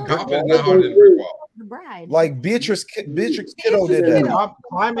wall? Is that a coffin not harder than a brick wall? The bride. Like Beatrix Kiddo did that.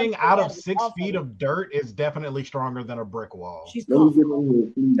 Climbing out of 6 feet of dirt is definitely stronger than a brick wall.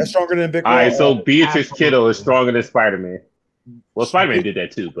 That's stronger than a brick wall. All right, so Beatrix Kiddo is stronger than Spider-Man. Well, Spider-Man did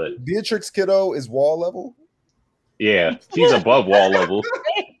that too, but Beatrix Kiddo is wall level. Yeah, she's above wall level.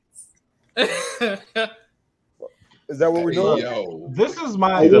 Is that what we're doing? Yo, this is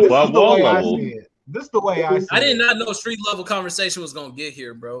my. He's above wall way level. I see it. This is the way I see it. I did not know street level conversation was gonna get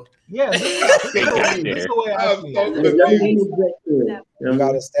here, bro. Yeah, this is the way I see it. You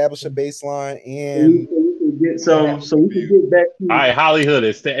gotta establish a baseline and get some. So we can get back to. All right, Hollywood,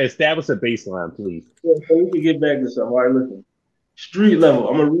 establish a baseline, please. Yeah, so we can get back to something. All right, listen. Street level.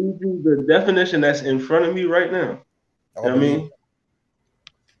 I'm gonna read you the definition that's in front of me right now. You know what I mean?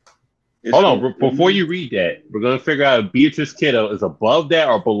 Hold on, before you read that, we're gonna figure out if Beatrice Kiddo is above that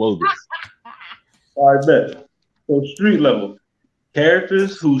or below this. All right, bet. So street level.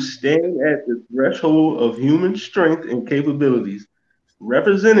 Characters who stand at the threshold of human strength and capabilities,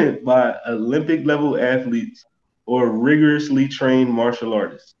 represented by Olympic level athletes or rigorously trained martial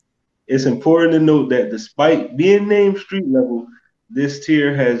artists. It's important to note that despite being named street level, this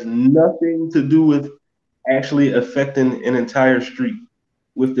tier has nothing to do with actually affecting an entire street,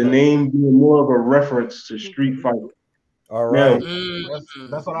 with the name being more of a reference to Street Fighter. All right. Now,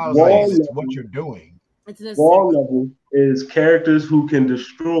 that's what I was saying. It's what you're doing. Wall level is characters who can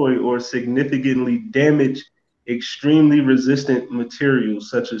destroy or significantly damage extremely resistant materials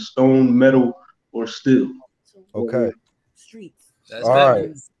such as stone, metal, or steel. Okay. Streets. That's all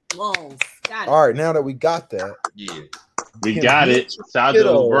right. Walls. Got it. All right. Now that we got that, we got it. Shout out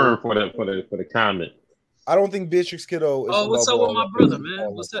to Vern for the comment. I don't think Beatrix Kiddo is. Oh, what's up with my brother,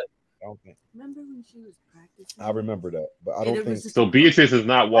 man? What's up? I don't think. Remember when she was practicing? I remember that, but I don't think so. Beatrice is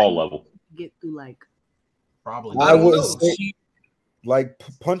not wall level. Get through like. Probably. I would say, like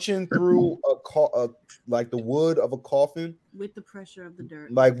punching through like the wood of a coffin with the pressure of the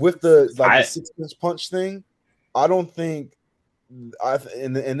dirt, like with the 6-inch punch thing. I don't think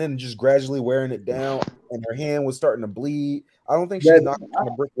and then just gradually wearing it down, and her hand was starting to bleed. I don't think she's knocked on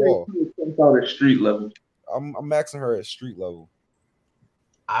a brick wall. At street level. I'm maxing her at street level.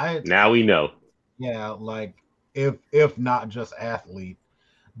 Now we know. Yeah, like if not just athlete,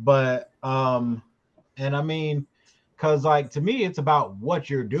 but and I mean, because like to me, it's about what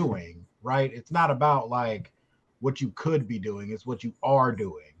you're doing, right? It's not about like what you could be doing; it's what you are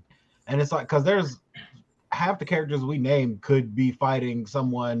doing. And it's like because there's half the characters we name could be fighting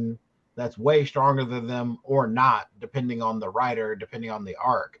someone that's way stronger than them or not, depending on the writer, depending on the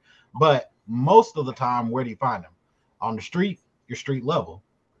arc. But most of the time, where do you find them? On the street, you're street level.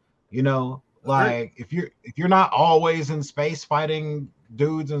 You know, like if you're not always in space fighting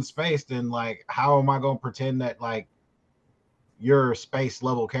dudes in space, then like how am I going to pretend that like you're a space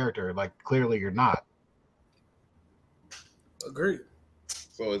level character? Like clearly you're not. Agreed.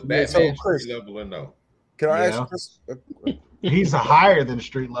 So is Batman street level or no? Can I ask Chris? He's higher than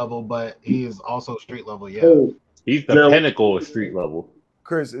street level, but he is also street level. Yeah, he's the pinnacle of street level.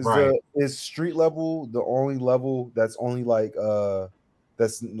 Chris, is street level the only level that's only like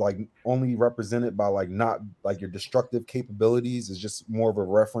that's like only represented by like not like your destructive capabilities? Is just more of a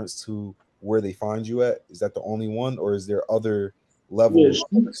reference to where they find you at? Is that the only one, or is there other levels?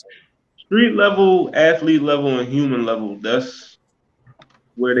 Yeah, street level, athlete level, and human level. That's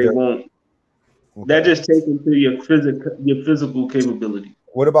where they won't. Okay. That just takes into your physical capability.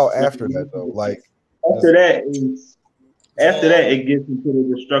 What about after that though? Like after that, it gets into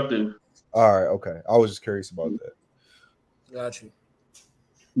the destructive. All right, okay. I was just curious about that. Got you.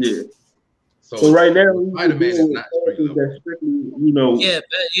 Yeah. So right now, Spider-Man is not street level. Strictly, you know. Yeah.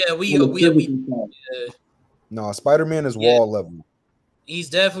 We No, Spider-Man is wall level. He's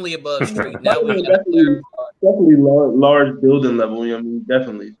definitely above street. Now we definitely large building level. You know what I mean?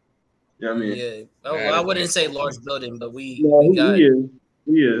 Definitely. You know what I mean? Yeah. I wouldn't say large building, but he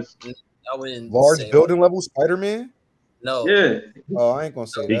is. I wouldn't large say building level Spider-Man. No. Yeah. Oh, I ain't gonna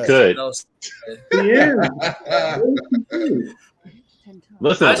say He that. could. No. He is.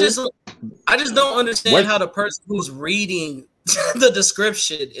 Listen, I just don't understand What- how the person who's reading the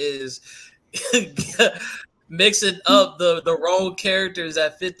description is mixing up the wrong characters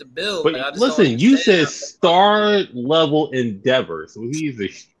that fit the bill. But Like, I just listen, don't you understand said star level Endeavor, so he's the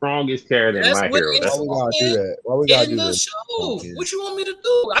strongest character in That's my what hero. it That's Why we gotta do that? Why we gotta in do the this? show. What you want me to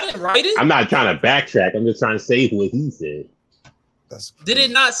do? I didn't write it. I'm not trying to backtrack. I'm just trying to say what he said. That's Did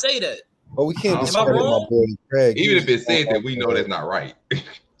it not say that? But we can't Am I discredit my wrong? boy Craig. Even if it says that, we know that's not right.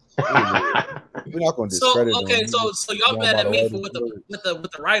 We're not gonna So discredit okay, him. so y'all mad at me for what the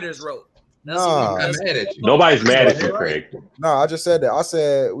writers wrote. That's Nah. what I'm mad at you. Nobody's mad at you, Craig. No, I just said that. I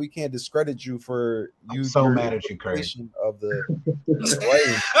said we can't discredit you for you. So your mad at you, Craig. interpretation Of the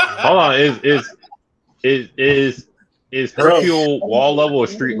writing. Hold on, is Hercule wall level or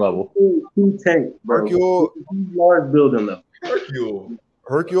street level? Two tanks, bro. Hercule, Large building level.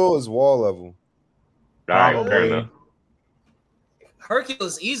 Hercule is wall level. All right, fair Probably. enough. Hercule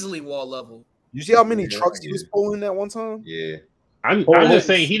is easily wall level. You see how many trucks he was pulling at one time? Yeah. I'm just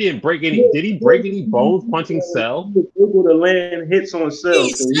saying he didn't break any. Did he break any bones punching Cell? He was able to land hits on Cell. Hey,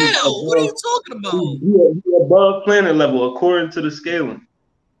 Cell, what are you talking about? He above planet level according to the scaling.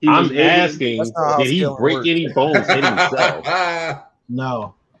 He was I'm able- asking, That's not how did he scaling break works. any bones hitting Cell?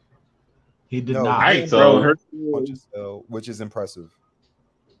 No, he did No, not. All right, he so punches Cell, which is impressive.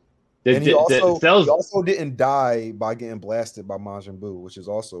 the, And he Cell's also didn't die by getting blasted by Majin Buu, which is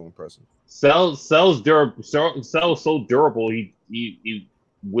also impressive. Cell's so durable. He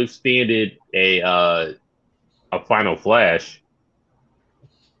withstanded a final flash.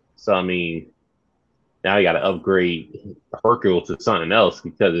 So I mean, now you got to upgrade Hercule to something else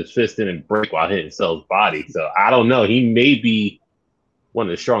because his fist didn't break while hitting Cell's body. So I don't know. He may be one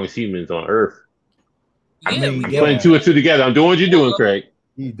of the strongest humans on Earth. Yeah, mean, I'm yeah. putting two and two together. I'm doing what you're doing, Craig.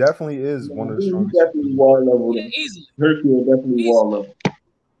 He definitely is one of the He's strongest. definitely wall level. yeah, easily. Hercule definitely wall level.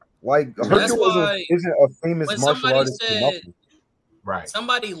 Like That's Hercule why isn't a famous when martial somebody artist. for said- nothing. Right.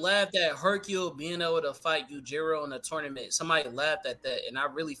 Somebody laughed at Hercule being able to fight Yujiro in a tournament. Somebody laughed at that, and I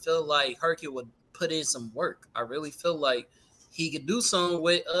really feel like Hercule would put in some work. I really feel like he could do something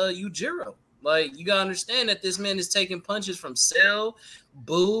with Yujiro. Like, you gotta understand that this man is taking punches from Cell,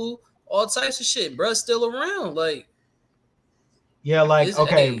 Boo, all types of shit. Bruh's still around. Like, Yeah, like Is-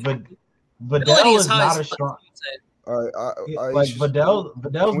 okay, hey, but ability Videl is is high not as as fuck. strong. I Like Videl's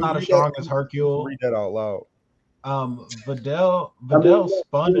we not as read strong that- as Hercule. Read that out loud. Videl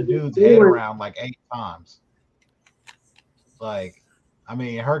spun a dude's head around like 8 times. Like, I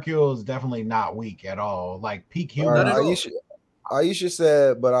mean, Hercule is definitely not weak at all. Like peak All human. right, at all. Aisha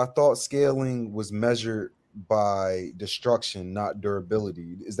said, but I thought scaling was measured by destruction, not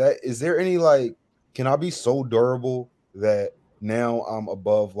durability. Is there any like? Can I be so durable that now I'm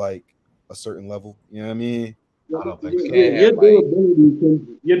above like a certain level? You know what I mean? I don't think so. Yeah,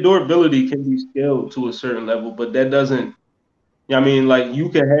 your durability can be scaled to a certain level, but that doesn't. You know what I mean, like you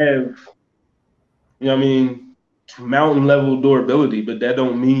can have, you know what I mean, mountain level durability, but that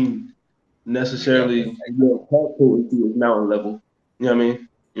don't mean necessarily your attack potency is mountain level. You know what I mean?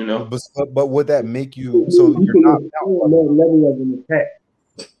 You know, But would that make you so you you're can not expand that level of an attack.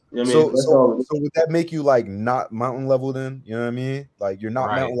 You know what I mean? That's all. so would that make you like not mountain level then? You know what I mean? Like you're not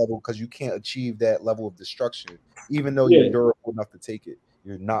Right. mountain level because you can't achieve that level of destruction, even though Yeah. you're durable enough to take it.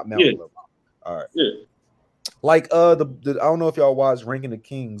 You're not mountain Yeah. level. All right. Yeah. Like the I don't know if y'all watched Ranking the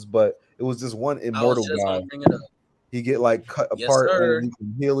Kings, but it was this one I was immortal just guy. gonna bring it up. He get like cut Yes, apart sir. and he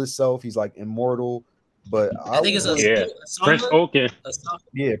can heal himself. He's like immortal. But I think it's a Yeah. Asama? Prince Oaken. Asama?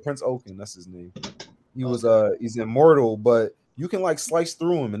 yeah, Prince Oaken, that's his name. He was he's immortal, but you can like slice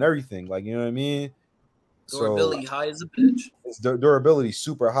through him and everything, like you know what I mean. Durability high as a bitch. His durability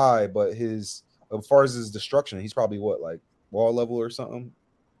super high, but his as far as his destruction, he's probably what like wall level or something.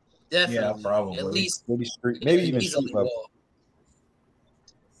 Definitely. probably. At least Maybe street, maybe even easily street level. wall.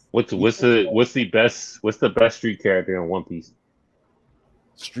 What's the best street character in One Piece?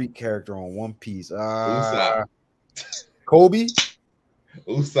 Street character on One Piece. Usopp. Kobe.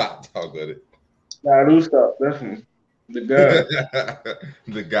 Usopp talk with it. Nah, Usopp, definitely the god.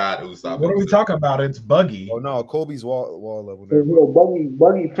 The god Usopp. What are we talking about? It's Buggy. Oh no, Kobe's wall level. So, you know,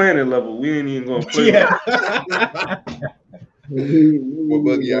 buggy planet level. We ain't even gonna play. Yeah. Well,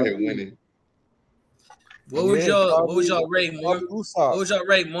 Buggy out here winning. What would y'all rate Mormon? What Usopp. would y'all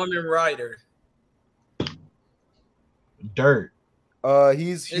rate Mormon Rider? Dirt.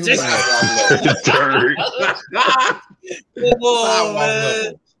 He's It's human. just- Dirt. Come on,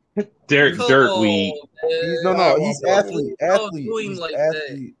 man. Dirt Come Dirt on, weed. man. No, he's athlete. Don't Athlete. do him He's like that.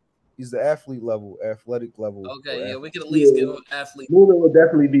 athlete. He's the athletic level. Okay, yeah, we could at least give him athlete. Muda would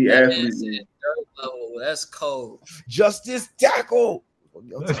definitely be That athlete. man said third level. That's cold. Justice tackle.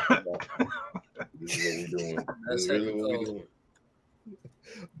 This is what we're doing. That's This is really what we're cold. doing.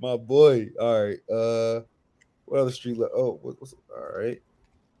 My boy. All right. What other street level? Oh, what's all right.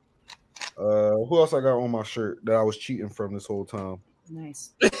 Who else I got on my shirt that I was cheating from this whole time?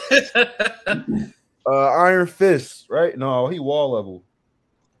 Nice. Iron Fist, right? No, he wall level.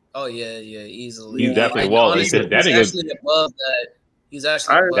 Oh yeah, easily. He's definitely Like, wall. honestly, That he's nigga, actually above that. He's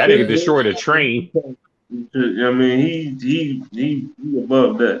actually above that nigga that. destroyed a train. I mean, he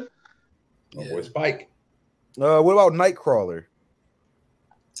above that. My boy Spike. What about Nightcrawler?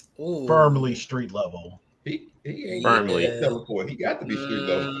 Ooh. Firmly street level. He ain't Firmly. teleport. He got to be street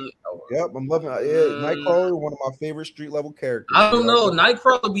level. Yep, I'm loving it. Yeah, Nightcrawler, one of my favorite street level characters. I don't know.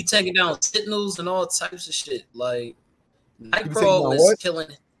 Nightcrawler be taking down Sentinels and all types of shit. Like Nightcrawler is killing.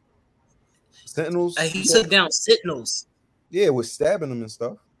 Sentinels. He took down Sentinels. Yeah, with stabbing them and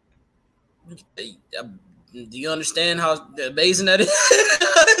stuff. Do you understand how amazing that is?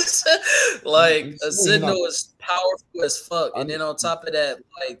 Like a Sentinel is powerful as fuck, and then on top of that,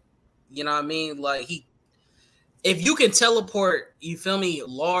 like you know what I mean, like if you can teleport, you feel me,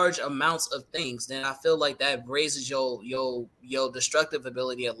 large amounts of things, then I feel like that raises your destructive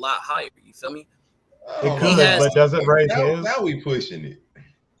ability a lot higher. You feel me? It could, but does it raise his? Now we pushing it.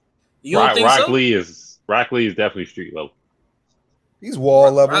 You don't think so? Rock Lee is definitely street level. He's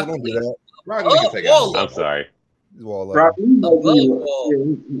wall level. Don't do that. Rock Lee can take out. I'm sorry. He's wall level. Rock Lee Above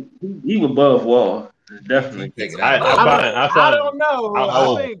wall. He's above wall. Definitely. I don't know.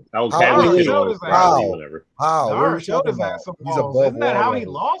 I will cancel whatever. How? He's above. Isn't that how he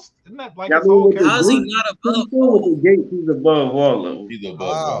lost? Isn't that like his whole character? How is he not above wall? He's above wall level. He's above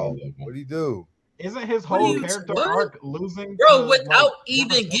wall level. What do you do? Isn't his whole character arc losing? Bro, without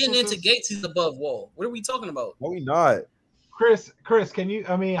even getting into Gates, he's above wall. What are we talking about? No, we not. Chris, can you?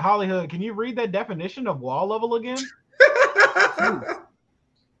 I mean, Hollywood, can you read that definition of wall level again?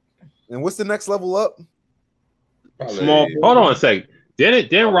 And what's the next level up? Small. Hold on a second.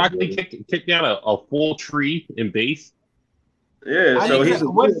 Didn't Rock Lee kick down a full tree in base? Yeah, so he's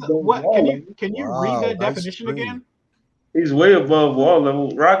can you read that definition again? He's way above wall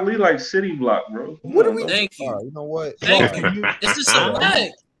level. Rock Lee like city block, bro. What are we? Thank you. You know what? Thank you. It's just a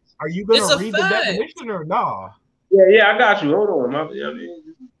fact. Are you gonna read the definition or nah? Yeah, I got you. Hold on. I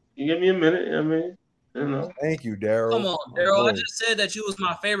mean, you give me a minute. I mean, you know. Thank you, Daryl. Come on, Daryl. I just said that you was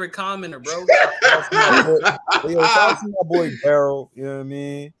my favorite commenter, bro. Yo, shout out to my boy Daryl. You know what I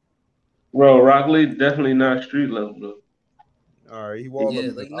mean? Bro, Rock Lee definitely not street level though. All right, he wall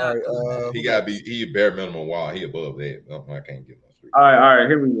level. Like All right, he gotta be. He bare minimum wall. He above that. I can't get no street. All right.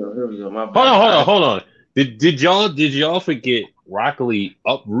 Here we go. My bad. Hold on. Did y'all forget Rock Lee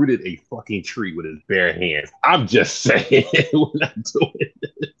uprooted a fucking tree with his bare hands? I'm just saying, we're not doing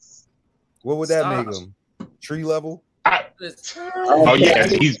this. What would that make him? Tree level? Oh yeah,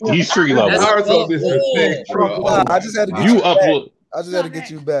 he's tree level. I just had to get you back. I just had to get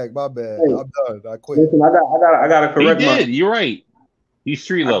you back. My bad. I'm done. I quit. Listen, I gotta correct myself. You're right. He's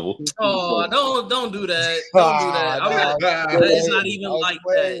street level. Oh, don't do that. Don't do that. It's not even like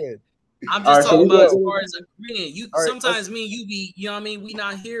that. I'm just talking about as far as agreeing. Sometimes me and you be, you know what I mean? We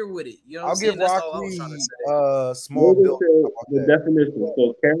not here with it. You know what I'm saying? That's all I was trying to say. Small build. The definition.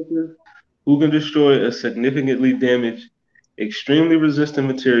 So characters who can destroy a significantly damaged, extremely resistant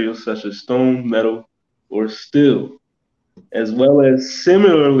material such as stone, metal, or steel, as well as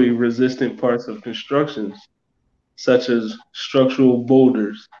similarly resistant parts of constructions such as structural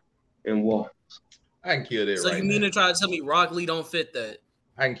boulders and walls. I can kill that so you mean to try to tell me Rock Lee don't fit that?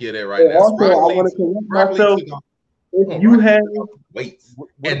 I can kill that right now. Also, I want to correct myself. If you had weights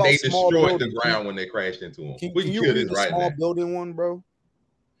and they destroyed the ground when they crashed into them, we can kill this right now. Small building one, bro.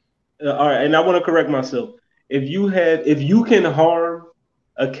 All right, and I want to correct myself. If you can harm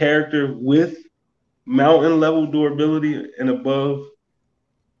a character with mountain level durability and above,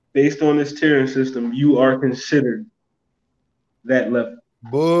 based on this tiering system, you are considered that level.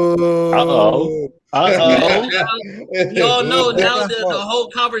 Boo. Y'all know now the whole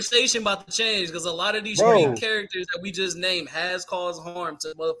conversation about to change because a lot of these street characters that we just named has caused harm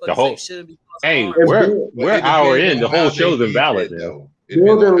to motherfuckers that shouldn't be causing harm. We're an hour in. The whole show's invalid now.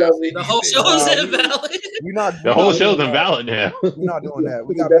 The whole show's invalid. The whole show's invalid now. We're not doing that.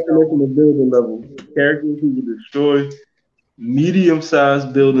 We got definition of building level. Characters who will destroy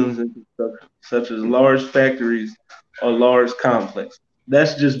medium-sized buildings and construction, such as large factories or large complexes.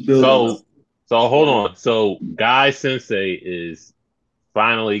 That's just building. So hold on. So Guy Sensei is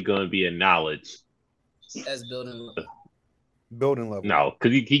finally going to be acknowledged as building level. Building level. No,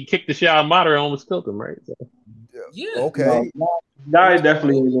 because he kicked the shit out of Madara and almost killed him, right? So. Yeah. Okay. No, Guy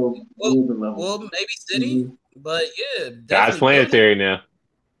definitely ain't no building level. Well, maybe City, but yeah, Guy's definitely planetary now.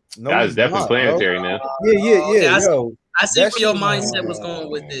 No, Guy's he's definitely not, planetary bro. now. Yeah. Okay, Yo, I see that where your shit- mindset was going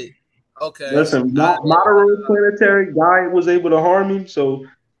with it. Okay. Listen, Madara was planetary. Guy was able to harm him, so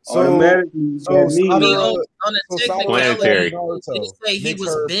automatically that means I mean, Sakura- on a so Planetary. technicality, they say he makes was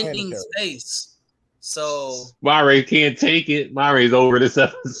her bending planetary. space. So Mare can't take it. Mare's over this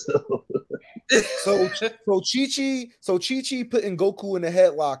episode. So Chi-Chi putting Goku in a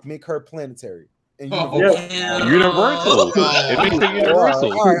headlock make her planetary. And Universal. It makes her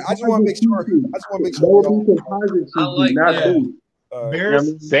universal. All right, I just want to make sure. composite I like not that. boost.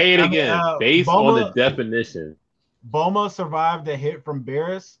 Beerus, Say it again. Based on the definition. Boma survived a hit from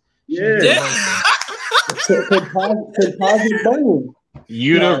Beerus. Yeah. Composite bone.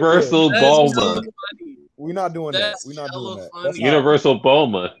 Universal Bulma. We're not doing that. We're not doing that. That's not- Universal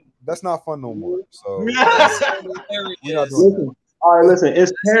Bulma. That's not fun no more. So we're not doing that. Listen, all right, listen.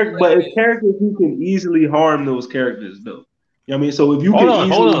 It's characters who can easily harm those characters, though. You know what I mean? So if you Hold can on,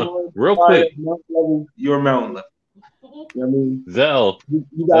 easily hold on. harm Real somebody quick. at mountain level, you're mountain level. You know what I mean? Zell. You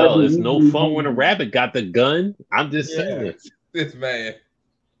gotta Zell, be it's no easily fun when a harmed. rabbit got the gun. I'm just saying. This man.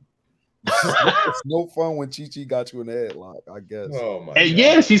 It's no fun when Chi-Chi got you in the headlock, I guess. Oh my And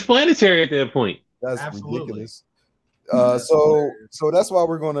yeah, she's planetary at that point. That's Absolutely. ridiculous. So that's why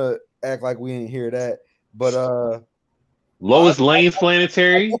we're gonna act like we didn't hear that. But Lois Lane's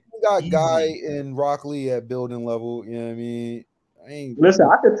planetary. we got Guy and Rock Lee at building level. You know what I mean? Listen,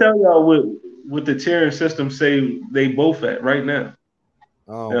 I can tell y'all what the tiering system say they both at right now.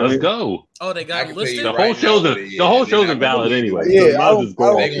 Let's go. Oh, they got listed. The whole show's invalid anyway. Yeah, so might as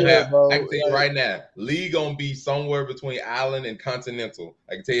well They just gonna go. have, I can tell you right now, Lee gonna be somewhere between Island and Continental.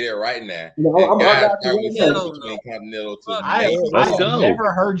 I can tell you that right now. No, And I guys got you probably right switch now. between Continental to I Let's have go.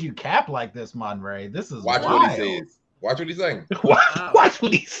 never heard you cap like this, Monray. This is Watch wild. what he says. Watch what he's saying. Watch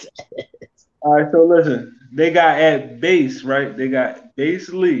what he said. All right, so listen, they got at base, right? They got base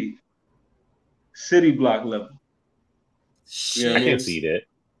Lee, city block level. You know what I I mean? can see that.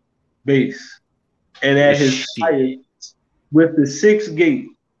 Base. And at his Shit. highest, with the 6th gate,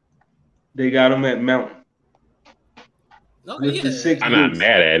 they got him at mountain. With the 6th I'm not gate.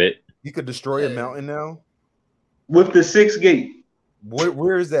 mad at it. You could destroy a mountain now. With the 6th gate.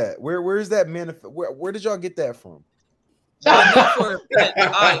 Where is that? Where is that manifest? Where did y'all get that from?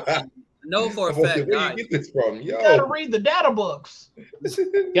 No, for a Where fact. you get this from? You gotta Yo. read the data books.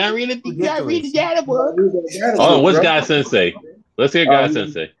 Gotta read it. Gotta read the data book. Hold Hold on, what's Guy Sensei? Let's hear Guy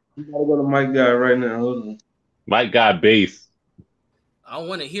Sensei. You gotta go to Mike Guy right now. Hold on. Mike got base. I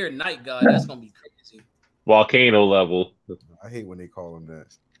want to hear Night God. That's gonna be crazy. Volcano level. I hate when they call him that.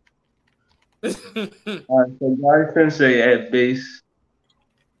 All right, so Guy Sensei at base.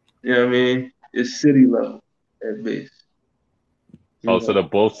 You know what I mean? It's city level at base. Oh, so the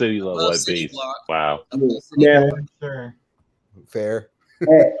both city level Above at city base. block. Wow. Now, Sure. Fair.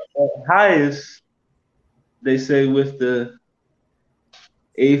 at highest, they say with the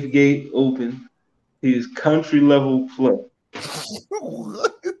 8th gate open, he's country level flow.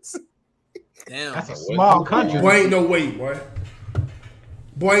 What? Damn. That's a small country. Boy, ain't no way, boy.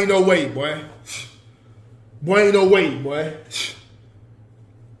 Boy, ain't no way, boy. Boy, ain't no way, boy.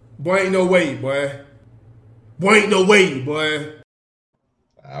 Boy, ain't no way, boy. Boy, ain't no way, boy.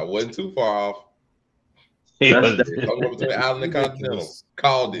 I wasn't too far off. That's, Somewhere between Island and Continental.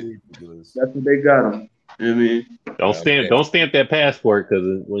 Called it. Ridiculous. that's what they got him. You know what I mean? Don't stamp that passport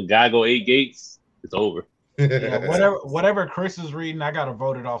because when Guy go 8 gates, it's over. Yeah, whatever Chris is reading, I gotta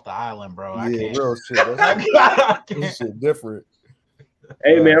vote it off the island, bro. I Yeah, can't. real shit. That shit different.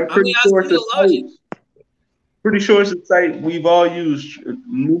 Hey man, I'm pretty I sure see it's the a logic. site. Pretty sure it's a site we've all used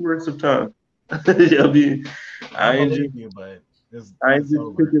numerous of times. I mean, I I ain't believe just you, but it's pick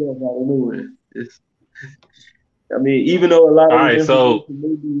over. it up out of nowhere. I mean, even though a lot of All right, this so information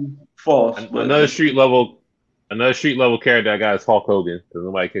may be false, but another street level character I got is Hulk Hogan because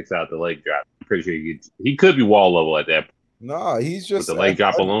nobody kicks out the leg drop. I'm pretty sure he could be wall level at that point Nah, he's with just the leg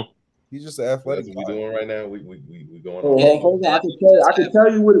drop alone. He's just an athletic. That's what we doing right now. We going oh, on. Hulk Hogan, I can tell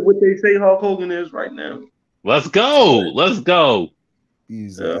you what they say Hulk Hogan is right now. Let's go.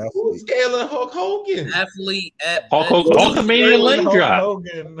 He's Yeah. an Who's athlete. scaling Hulk Hogan? Athlete at Hulk best. Hogan, Hulkamania leg Hulk drop.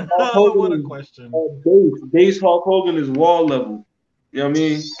 Hogan. Hulk Hogan What a is- question. Base Hulk Hogan is wall level. You know what I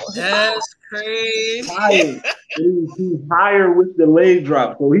mean? That's crazy. Higher. He's higher with the leg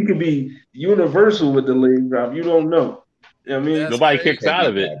drop, so he could be universal with the leg drop. You don't know. You know what I mean? Nobody kicks out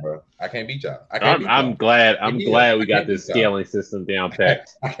of it, bro. I can't beat y'all. I can't beat y'all. I'm glad we got this scaling system down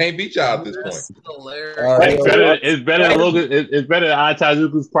packed. I can't beat y'all at this point. It's better than Logan. It's better than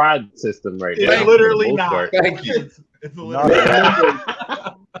Atazuku's pride system right now. It's literally not. Thank you. It's literally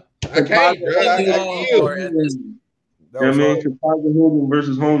I can't, bro. I You know what I mean? Chicago Hogan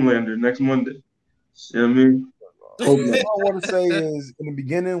versus Homelander next Monday. You know what I mean? All I want to say is, in the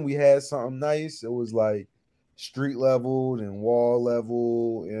beginning, we had something nice. It was like street level and wall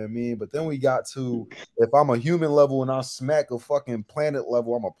level. You know what I mean? But then we got to, if I'm a human level and I smack a fucking planet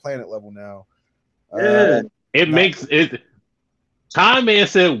level, I'm a planet level now. Yeah. It makes it. Time Man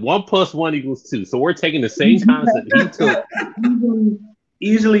said 1 + 1 = 2. So we're taking the same concept he took.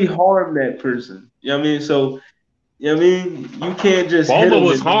 Easily harm that person. You know what I mean? So, you know what I mean? You can't just. Bulma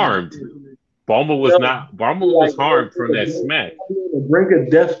was harmed. Bulma was not. Bulma was harmed from that smack. Bring a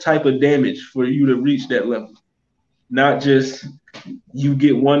death type of damage for you to reach that level, not just you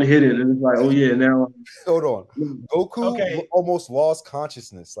get one hit in and it's like, oh yeah, now. Hold on, Goku almost lost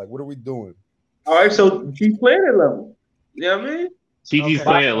consciousness. Like, what are we doing? All right, so she's planet level. You know what I mean? TG's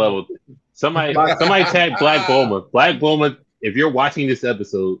planet level. Somebody tag Black Bulma. Black Bulma. If you're watching this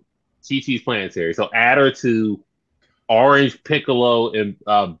episode, TT's planetary. So add her to Orange, Piccolo, and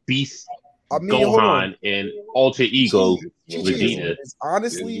Beast. Gohan and Ultra Ego Vegeta.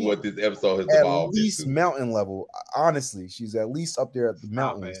 Honestly, this is what this episode has at evolved least into. mountain level. Honestly, she's at least up there at the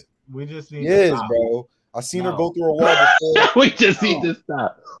mountains. We just need yes, to stop. bro. I seen her go through a wall before. We just need to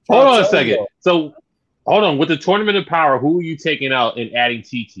stop. Hold on a second. So, hold on. With the Tournament of Power, who are you taking out and adding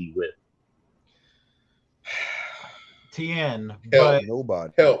Chi-Chi with? Tien, but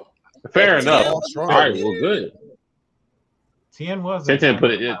nobody. Help. Fair enough. All right, well, good. Tien was. Tien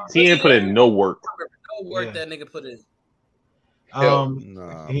put in no work. No work that nigga put in.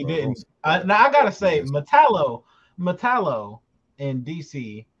 He didn't. Now I gotta say, Metallo in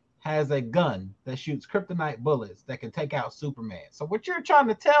DC has a gun that shoots kryptonite bullets that can take out Superman. So what you're trying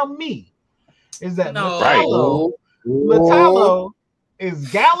to tell me is that Metallo is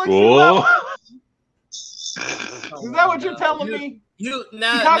galaxy level? Is that what you're telling me? Because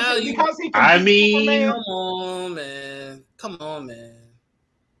he can Superman? Come on, man.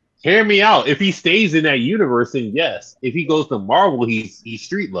 Hear me out. If he stays in that universe, then yes. If he goes to Marvel, he's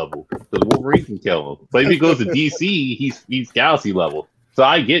street level because Wolverine can kill him. But if he goes to DC, he's galaxy level. So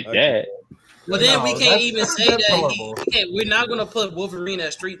I get that. Well, then we can't even say that. We're not going to put Wolverine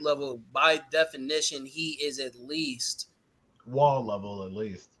at street level. By definition, he is at least wall level, at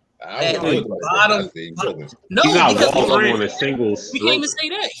least. Bottom. No, he's not because wall level on a single we can't even say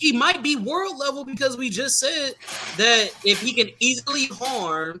that. He might be world level because we just said that if he can easily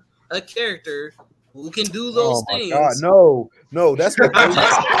harm a character who can do those things. God, no, that's what. I'm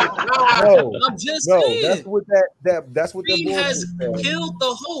just saying. That's what he has killed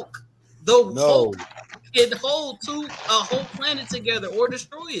the Hulk. Hulk can hold a whole planet together or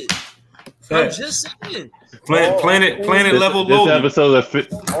destroy it. I'm just saying. Planet level this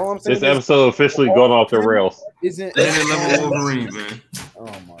episode officially gone off the rails. Isn't planet level Wolverine, man? Oh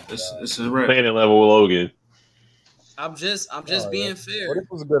my god, this is right. Planet level Logan. I'm just being fair. Well, this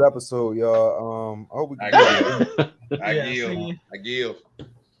was a good episode, y'all. I hope we can I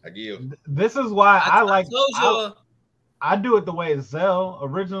give. This is why I do it the way Zell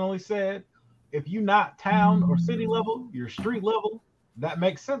originally said. If you're not town or city level, you're street level. That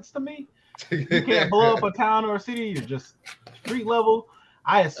makes sense to me. You can't blow up a town or a city. You're just street level.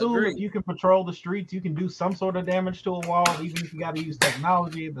 I assume if you can patrol the streets, you can do some sort of damage to a wall, even if you got to use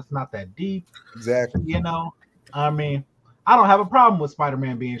technology that's not that deep. Exactly. You know, I mean, I don't have a problem with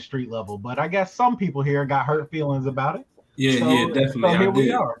Spider-Man being street level, but I guess some people here got hurt feelings about it. Yeah, definitely. So here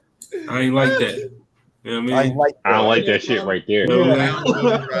we are. I ain't like that. You know what I mean? I don't like that shit right there. Anyway,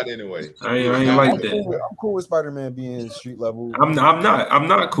 I ain't like that. I'm cool with Spider-Man being street level. I'm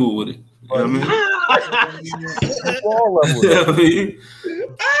not cool with it. You know what I mean?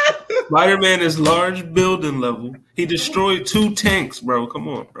 Spider-Man is large building level. He destroyed 2 tanks, bro. Come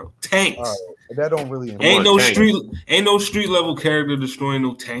on, bro. Tanks. That don't really ain't no street level character destroying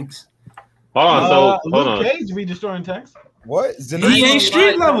no tanks. Hold Luke on. Cage be destroying tanks. What? He ain't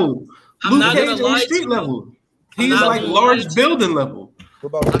street level. Luke Cage ain't street level. He's like large building level. I'm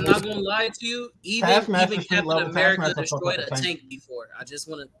not gonna lie to you. Even Captain America destroyed a tank before. I just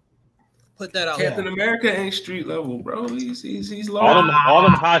want to put that out. Captain America ain't street level, bro. He's large.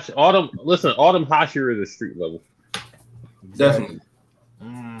 Autumn Hashira is a street level. Definitely.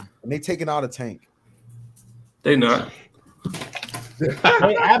 And they taking out a tank. They not.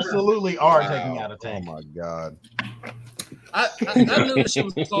 They absolutely are taking out a tank. Oh my god. I knew this shit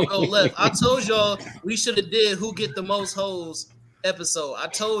was gonna go left. I told y'all we should have did who get the most hoes episode. I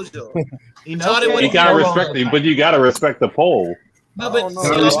told y'all. You know, You gotta respect it, but you gotta respect the poll. But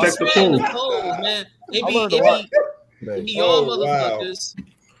see, respect the poll. Man. It be y'all motherfuckers.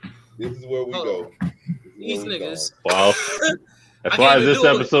 This is where we go. These niggas. Well, as far as this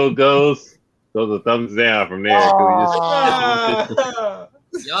episode goes a thumbs down from there.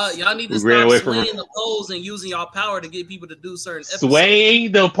 Y'all need to stop swaying the polls and using y'all power to get people to do certain episodes.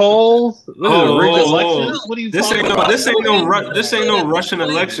 Swaying the polls? What are you this talking ain't about? This ain't no Russian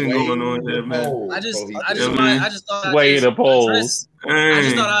election going on here, man. I just thought sway the polls. I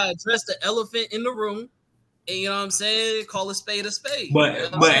just thought I addressed the elephant in the room. And you know what I'm saying? Call a spade a spade. But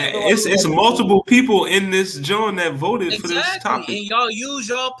it's multiple people in this joint that voted for this topic. And y'all use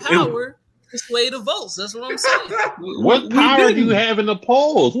y'all power to sway the votes. That's what I'm saying. What power do you have in the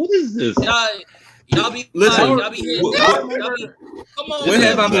polls? What is this? Y'all be listen. Come on. What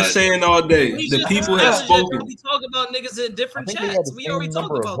have I been saying all day? The people have spoken. We talk about niggas in different chats. We already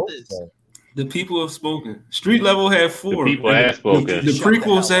talked about this. The people have spoken. Street level had 4. The people have spoken. The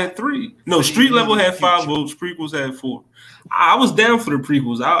prequels had 3. No, street level had 5 votes. Prequels had 4. I was down for the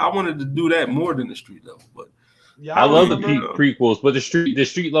prequels. I wanted to do that more than the street level, but I love the prequels, but the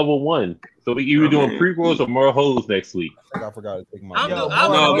street level won. So we either doing prequels or more hoes next week. I forgot to take my.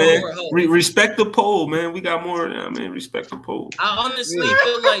 No, man. Respect the poll, man. We got more. I mean, respect the poll. I honestly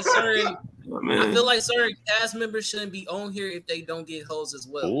feel like certain cast members shouldn't be on here if they don't get hoes as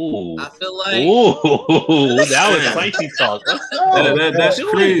well. Ooh. I feel like that was spicy talk. That's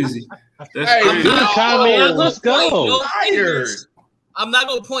crazy. That's crazy. Let's go. I'm not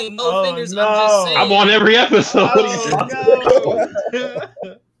gonna point no fingers. No. I'm just saying. I'm on every episode.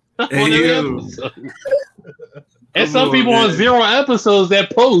 And some people on 0 episodes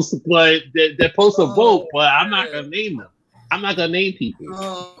that post, but that post a vote, but I'm not gonna name them. I'm not gonna name people.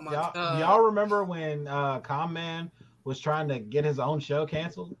 Y'all remember when Man was trying to get his own show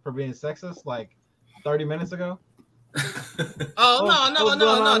canceled for being sexist like 30 minutes ago? No.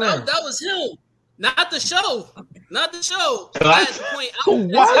 That was him. Not the show. I had to point out.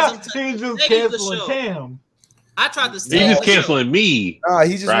 Why? He's just canceling Cam. I tried to save He's just canceling me. Nah,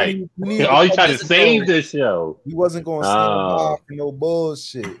 he just right. All you tried to save this show. He wasn't going to stand by for no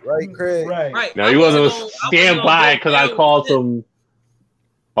bullshit, right, Craig? Right. No, he wasn't going to stand by because I called him.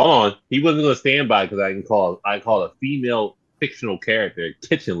 Hold on, he wasn't going to stand by because I call a female fictional character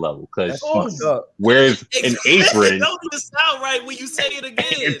kitchen level because she wears an apron. Don't even sound right when you say it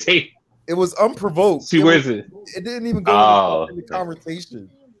again. It was unprovoked. She wears it. It didn't even go in the conversation.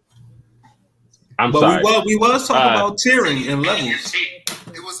 I'm sorry. We was talking about tiering and levels.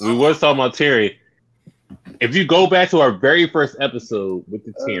 We was talking about tiering. If you go back to our very first episode with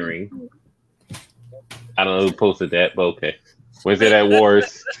the tiering, I don't know who posted that, but okay. Wednesday at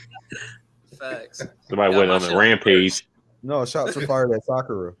Wars. Facts. Somebody went on a rampage. No, shots were fired at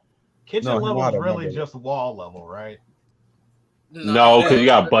Sakura. Kitchen level is really just wall level, right? No, because you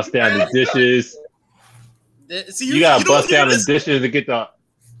gotta bust down the dishes. You gotta bust down the dishes to get the.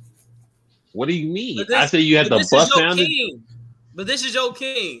 What do you mean? I said you had to bust down the. But this is your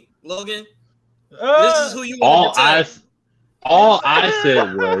king, Logan. This is who you want to protect. All I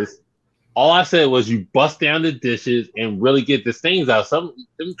said was you bust down the dishes and really get the stains out. Some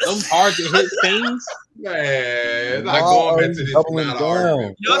hard to hit stains. Man, not going back to this. Y'all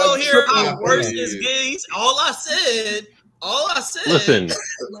don't hear how worse this gets. All I said. Listen.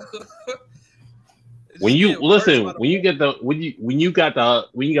 When you got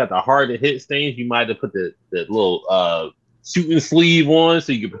the hard to hit stains, you might have put the little shooting sleeve on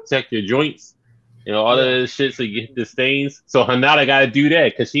so you can protect your joints. You know, all that shit so you get the stains. So Hanada got to do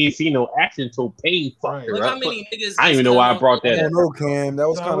that because she ain't seen no action until pain fucked her up. I don't even know why I brought that up. No, Cam, that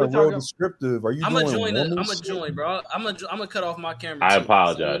was kind of real descriptive. Are you I'm gonna join, bro. I'm gonna cut off my camera. I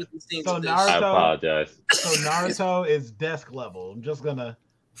apologize. So Naruto is desk level. I'm just gonna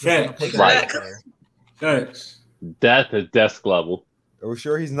put that out there. Thanks. That's a desk level. Are we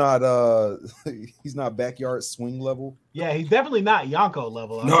sure he's not backyard swing level? Yeah, he's definitely not Yonko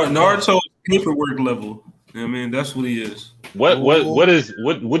level. Naruto paperwork level. I mean, that's what he is. What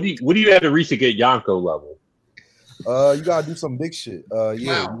do you have to reach to get Yonko level? You gotta do some big shit.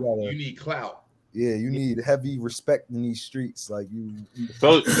 You need clout. Yeah, you need heavy respect in these streets. Like you.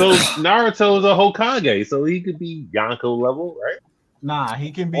 So Naruto is a Hokage, so he could be Yonko level, right? Nah, he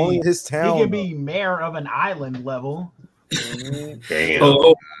can be only his town. He can be mayor of an island level. Damn.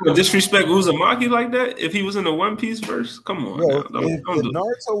 Disrespect Uzumaki like that? If he was in the One Piece verse, come on. Yo, if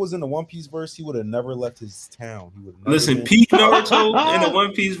Naruto was in the One Piece verse, he would have never left his town. He would listen. Peak Naruto in the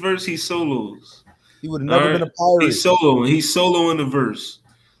One Piece verse, he solos. He would have never been a pirate. He's solo. He's solo in the verse.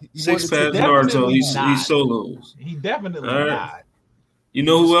 Six Paths Naruto. He's solos. He definitely not. You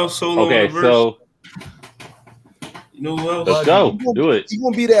know who else solo in the verse? So you know who else? Let's go. Do it. He's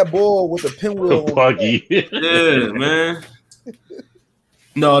gonna be that ball with the pinwheel. Buggy. Yeah, man.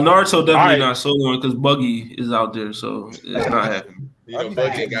 No, Naruto definitely not soloing because Buggy is out there, so it's not happening. You know,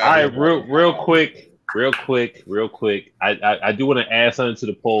 Buggy All right, real quick. I do want to add something to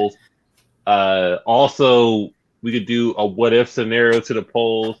the polls. Also, we could do a what if scenario to the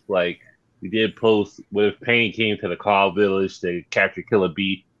polls. Like we did post, what if Pain came to the Cloud Village to capture Killer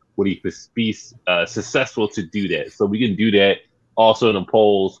Bee? Would he be successful to do that? So we can do that also in the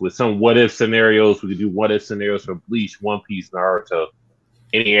polls with some what if scenarios. We could do what if scenarios for Bleach, One Piece, Naruto,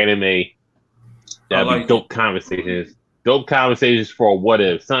 any anime. That'd be dope conversations. Dope conversations for a what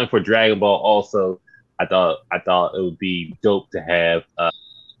if. Something for Dragon Ball also. I thought it would be dope to have.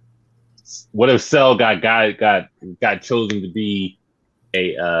 What if Cell got chosen to be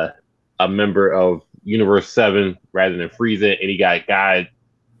a member of Universe 7 rather than Frieza, and he got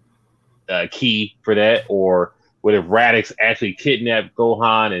key for that? Or what if Radix actually kidnapped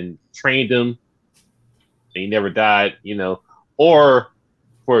Gohan and trained him, and he never died? You know, or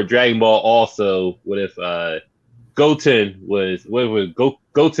for Dragon Ball also, what if Goten was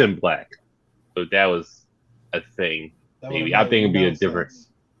Goten Black? So that was a thing. Maybe I think it'd be a different.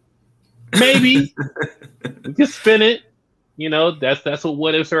 Maybe we can spin it. You know, that's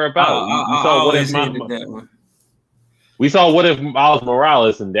what ifs are about. We saw what if Miles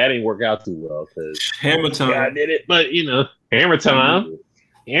Morales, and that didn't work out too well because Hammer Time. I did it, but you know, Hammer Time,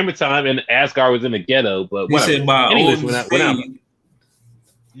 and Asgard was in the ghetto. But he said by Odin's fate.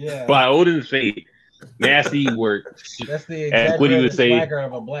 Yeah, by Odin's fate, nasty work. That's the exaggerated swagger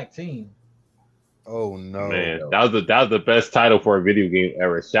of a black team. Oh no, man, that was the best title for a video game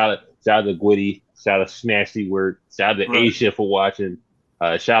ever. Shout out to Gwitty, shout out to Snasty Work, shout out to Asia for watching,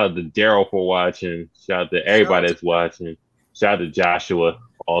 shout out to Daryl for watching, shout out to everybody that's watching, shout out to Joshua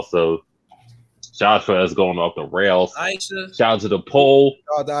also, shout out for us going off the rails, Aisha. Shout out to the poll,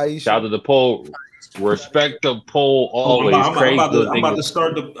 shout out to the poll, respect the poll always. I'm about to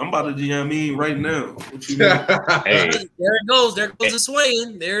start the. I'm about to, you know what I mean, right now. What you mean? Hey. There it goes the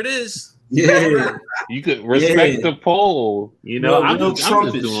swaying. There it is. Yeah, you could respect the poll. You know, I'm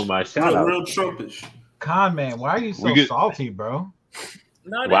just doing my shout out. Real Trumpish. Con man, why are you so salty, bro?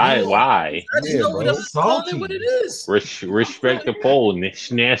 Why? I just know what it is. Respect the poll,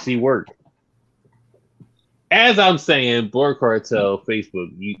 nasty work. As I'm saying, Blerd Cartel,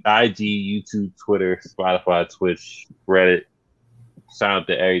 Facebook, IG, YouTube, Twitter, Spotify, Twitch, Reddit. Shout out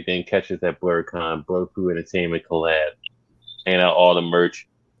to everything. Catch us at BlerdCon, Blerd Crew Entertainment Collab. Hand out all the merch.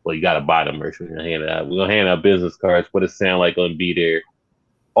 Well, you gotta buy the merch. We're gonna hand it out. We're gonna hand out business cards. What it sound like gonna be there.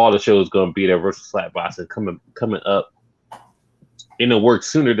 All the shows gonna be there. Versus Slapboxing coming up in the works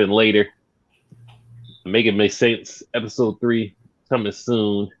sooner than later. Make it make sense. Episode 3 coming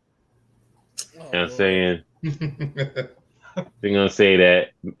soon. You know what I'm saying? They're gonna say that.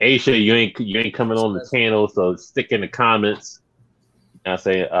 Aisha, you ain't coming on the channel, so stick in the comments. I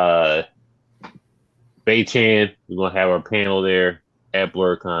say Bay-chan, we're gonna have our panel there at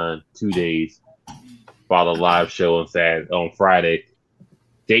BlerdCon 2 days. Follow live show on Friday.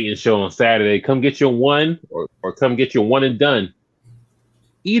 Dayton show on Saturday. Come get your one or come get your one and done.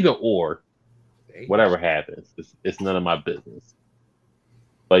 Either or. Whatever happens. It's none of my business.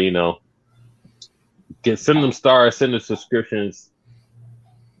 But you know, send them stars, send them subscriptions.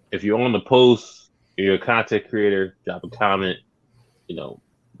 If you're on the post, you're a content creator, drop a comment, you know,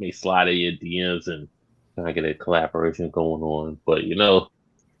 may slide in your DMs and try to get a collaboration going on. But you know,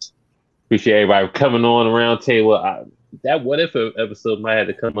 appreciate everybody coming on the round table. That what if episode might have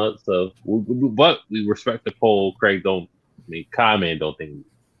to come up, so but we respect the poll. Craig comment don't think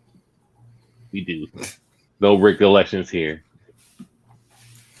we do. No recollections here.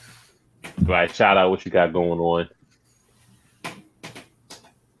 Right, shout out what you got going on.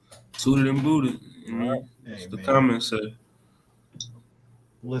 Tooted and booted. The comments say.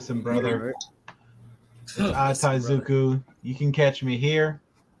 Listen, brother. It's Taizuku. You can catch me here.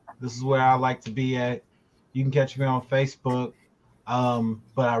 This is where I like to be at. You can catch me on Facebook.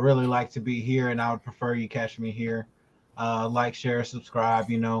 But I really like to be here, and I would prefer you catch me here. Like, share, subscribe,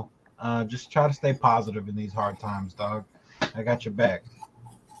 you know. Just try to stay positive in these hard times, dog. I got your back.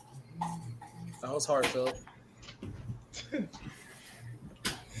 That was heartfelt. Oh,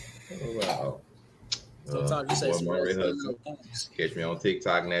 wow. Sometimes you say some catch me on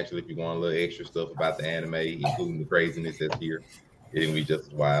TikTok naturally if you want a little extra stuff about the anime, including the craziness that's here. It can be just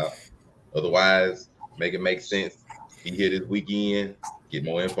as wild. Otherwise, make it make sense. Be here this weekend. Get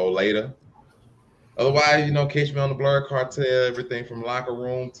more info later. Otherwise, catch me on the Blerd Cartel. Everything from locker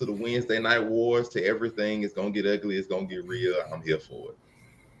room to the Wednesday night wars to everything. It's gonna get ugly. It's gonna get real. I'm here for it.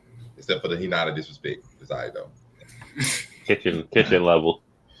 Except for the Hinata disrespect. It's all right though. Kitchen level.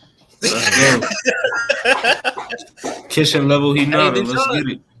 Kitchen level Hinata. Hey, Let's get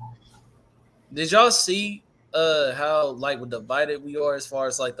it. Did y'all see how like divided we are as far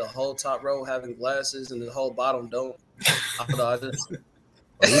as like the whole top row having glasses and the whole bottom don't? I thought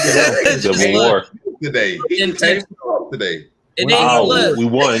The war today. Today. And then he left. We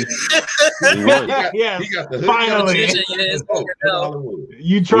won. We won. Yes, He got the hood. finally.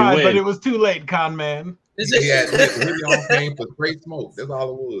 You tried, We but win. it was too late, con man. He had hoodie on came for straight smoke. That's all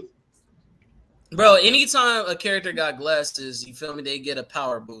it was. Bro, anytime a character got glasses, you feel me, they get a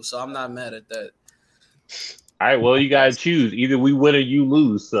power boost. So I'm not mad at that. All right, well, you gotta choose. Either we win or you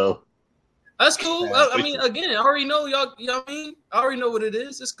lose. So That's cool. I mean, again, I already know y'all. You know what I mean? I already know what it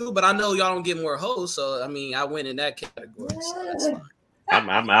is. It's cool, but I know y'all don't get more hoes. So I mean, I win in that category. So that's fine.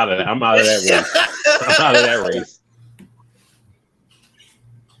 I'm out of that. I'm out of that race. I'm out of that race.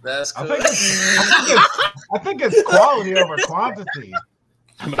 That's cool. I think it's quality over quantity.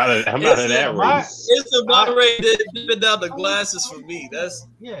 I'm out of that race. It's the moderated dipping down the glasses for me. That's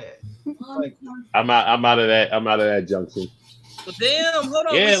I'm out of that. I'm out of that junction. But damn, hold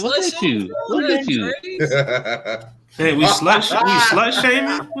on. Yeah, we look slut at you. shaming? Look at you. Crazy. Hey, we slut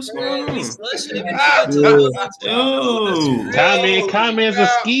shaming? What's going on? We slut shaming. Yo, Comments a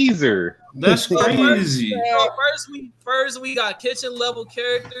skeezer. That's crazy. First we got kitchen level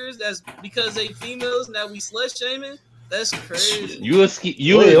characters. That's because they females. Now we slut shaming. That's crazy. You a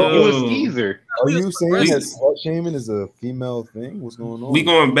skeezer. Are you saying that slut shaming is a female thing? What's going on? We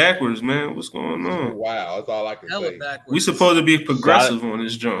going backwards, man. What's going on? Wow, that's all I can say. We supposed to be progressive on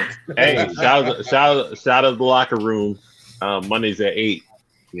this joint. Hey, shout out the locker room. Mondays at 8.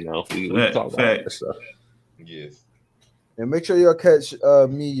 We talk about that stuff. Yes. And make sure y'all catch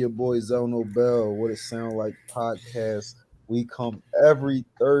me, your boy Zelno Bell, What It Sound Like podcast. We come every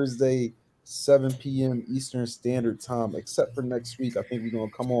Thursday, 7 p.m. Eastern Standard Time, except for next week. I think we're going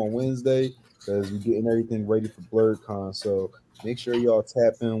to come on Wednesday because we're getting everything ready for BlerdCon. So make sure y'all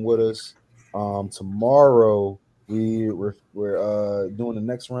tap in with us. Tomorrow, we're doing the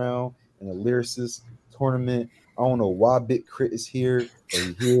next round in the lyricist tournament. I don't know why Big Crit is here, but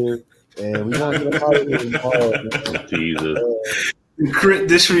he's here. And we're going to get out of here tomorrow. Man. Jesus. Crit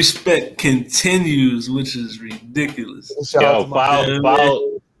disrespect continues, which is ridiculous. Yo,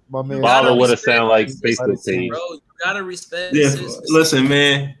 follow What It Sound Like Facebook page. Bro, you gotta respect. Yeah, listen,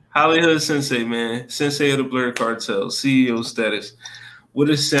 man. Hollywood Sensei, man. Sensei of the Blerd Cartel, CEO status. What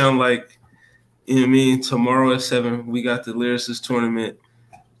it sound like? You know what I mean? Tomorrow at 7, we got the lyricist tournament.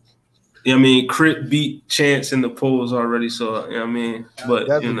 You know what I mean? Crit beat Chance in the polls already, so you know what I mean? But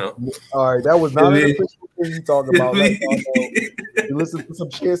all right, that was not an official thing you talking about. You listened to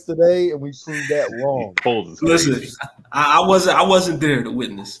some Chance today, and we proved that wrong. Listen, I wasn't there to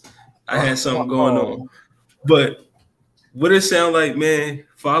witness. I had something going on. But what it sound like, man?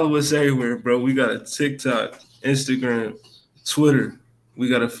 Follow us everywhere, bro. We got a TikTok, Instagram, Twitter. We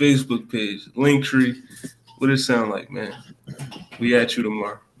got a Facebook page, Linktree. What it sound like, man? We at you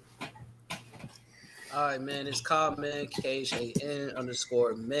tomorrow. All right, man. It's Common, KHAN_man.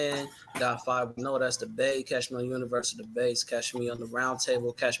 Got 5. No, that's the Bay. Catch me on Universal the Base. Catch me on the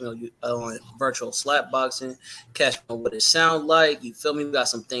Roundtable. Catch me on virtual slapboxing. Catch me on What It Sound Like. You feel me? We got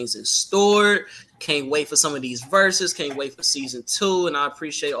some things in store. Can't wait for some of these verses. Can't wait for season 2. And I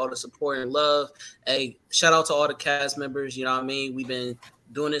appreciate all the support and love. Hey, shout out to all the cast members. You know what I mean? We've been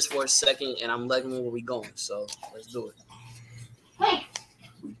doing this for a second, and I'm liking where we going. So let's do it.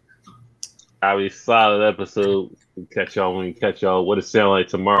 I'll be solid episode. We'll catch y'all when we catch y'all. What it sound like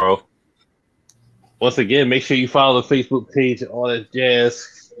tomorrow. Once again, make sure you follow the Facebook page and all that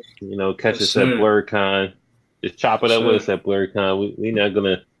jazz. Catch us at BlerdCon. Just chop it up with us at BlerdCon. We not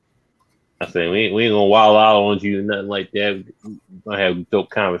gonna. We ain't gonna wild out on you, nothing like that. We're gonna have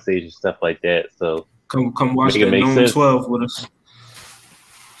dope conversations, stuff like that. So come watch that Known 12 with us.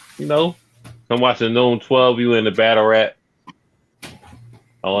 Come watch the Known 12. You in the battle rap.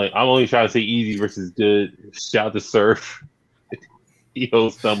 I'm only trying to say easy versus good. Shout to Surf.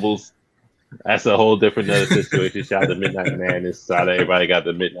 Stumbles. That's a whole different other situation. Shout out to Midnight Madness. Shout out to everybody got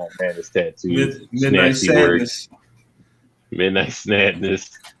the Midnight Madness tattoo. Midnight Sadness. Midnight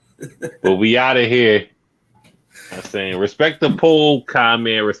Sadness. But we out of here. I'm saying respect the poll,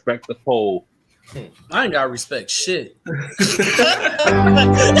 comment. Respect the poll. I ain't got to respect shit.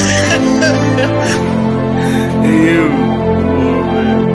 Hey, you.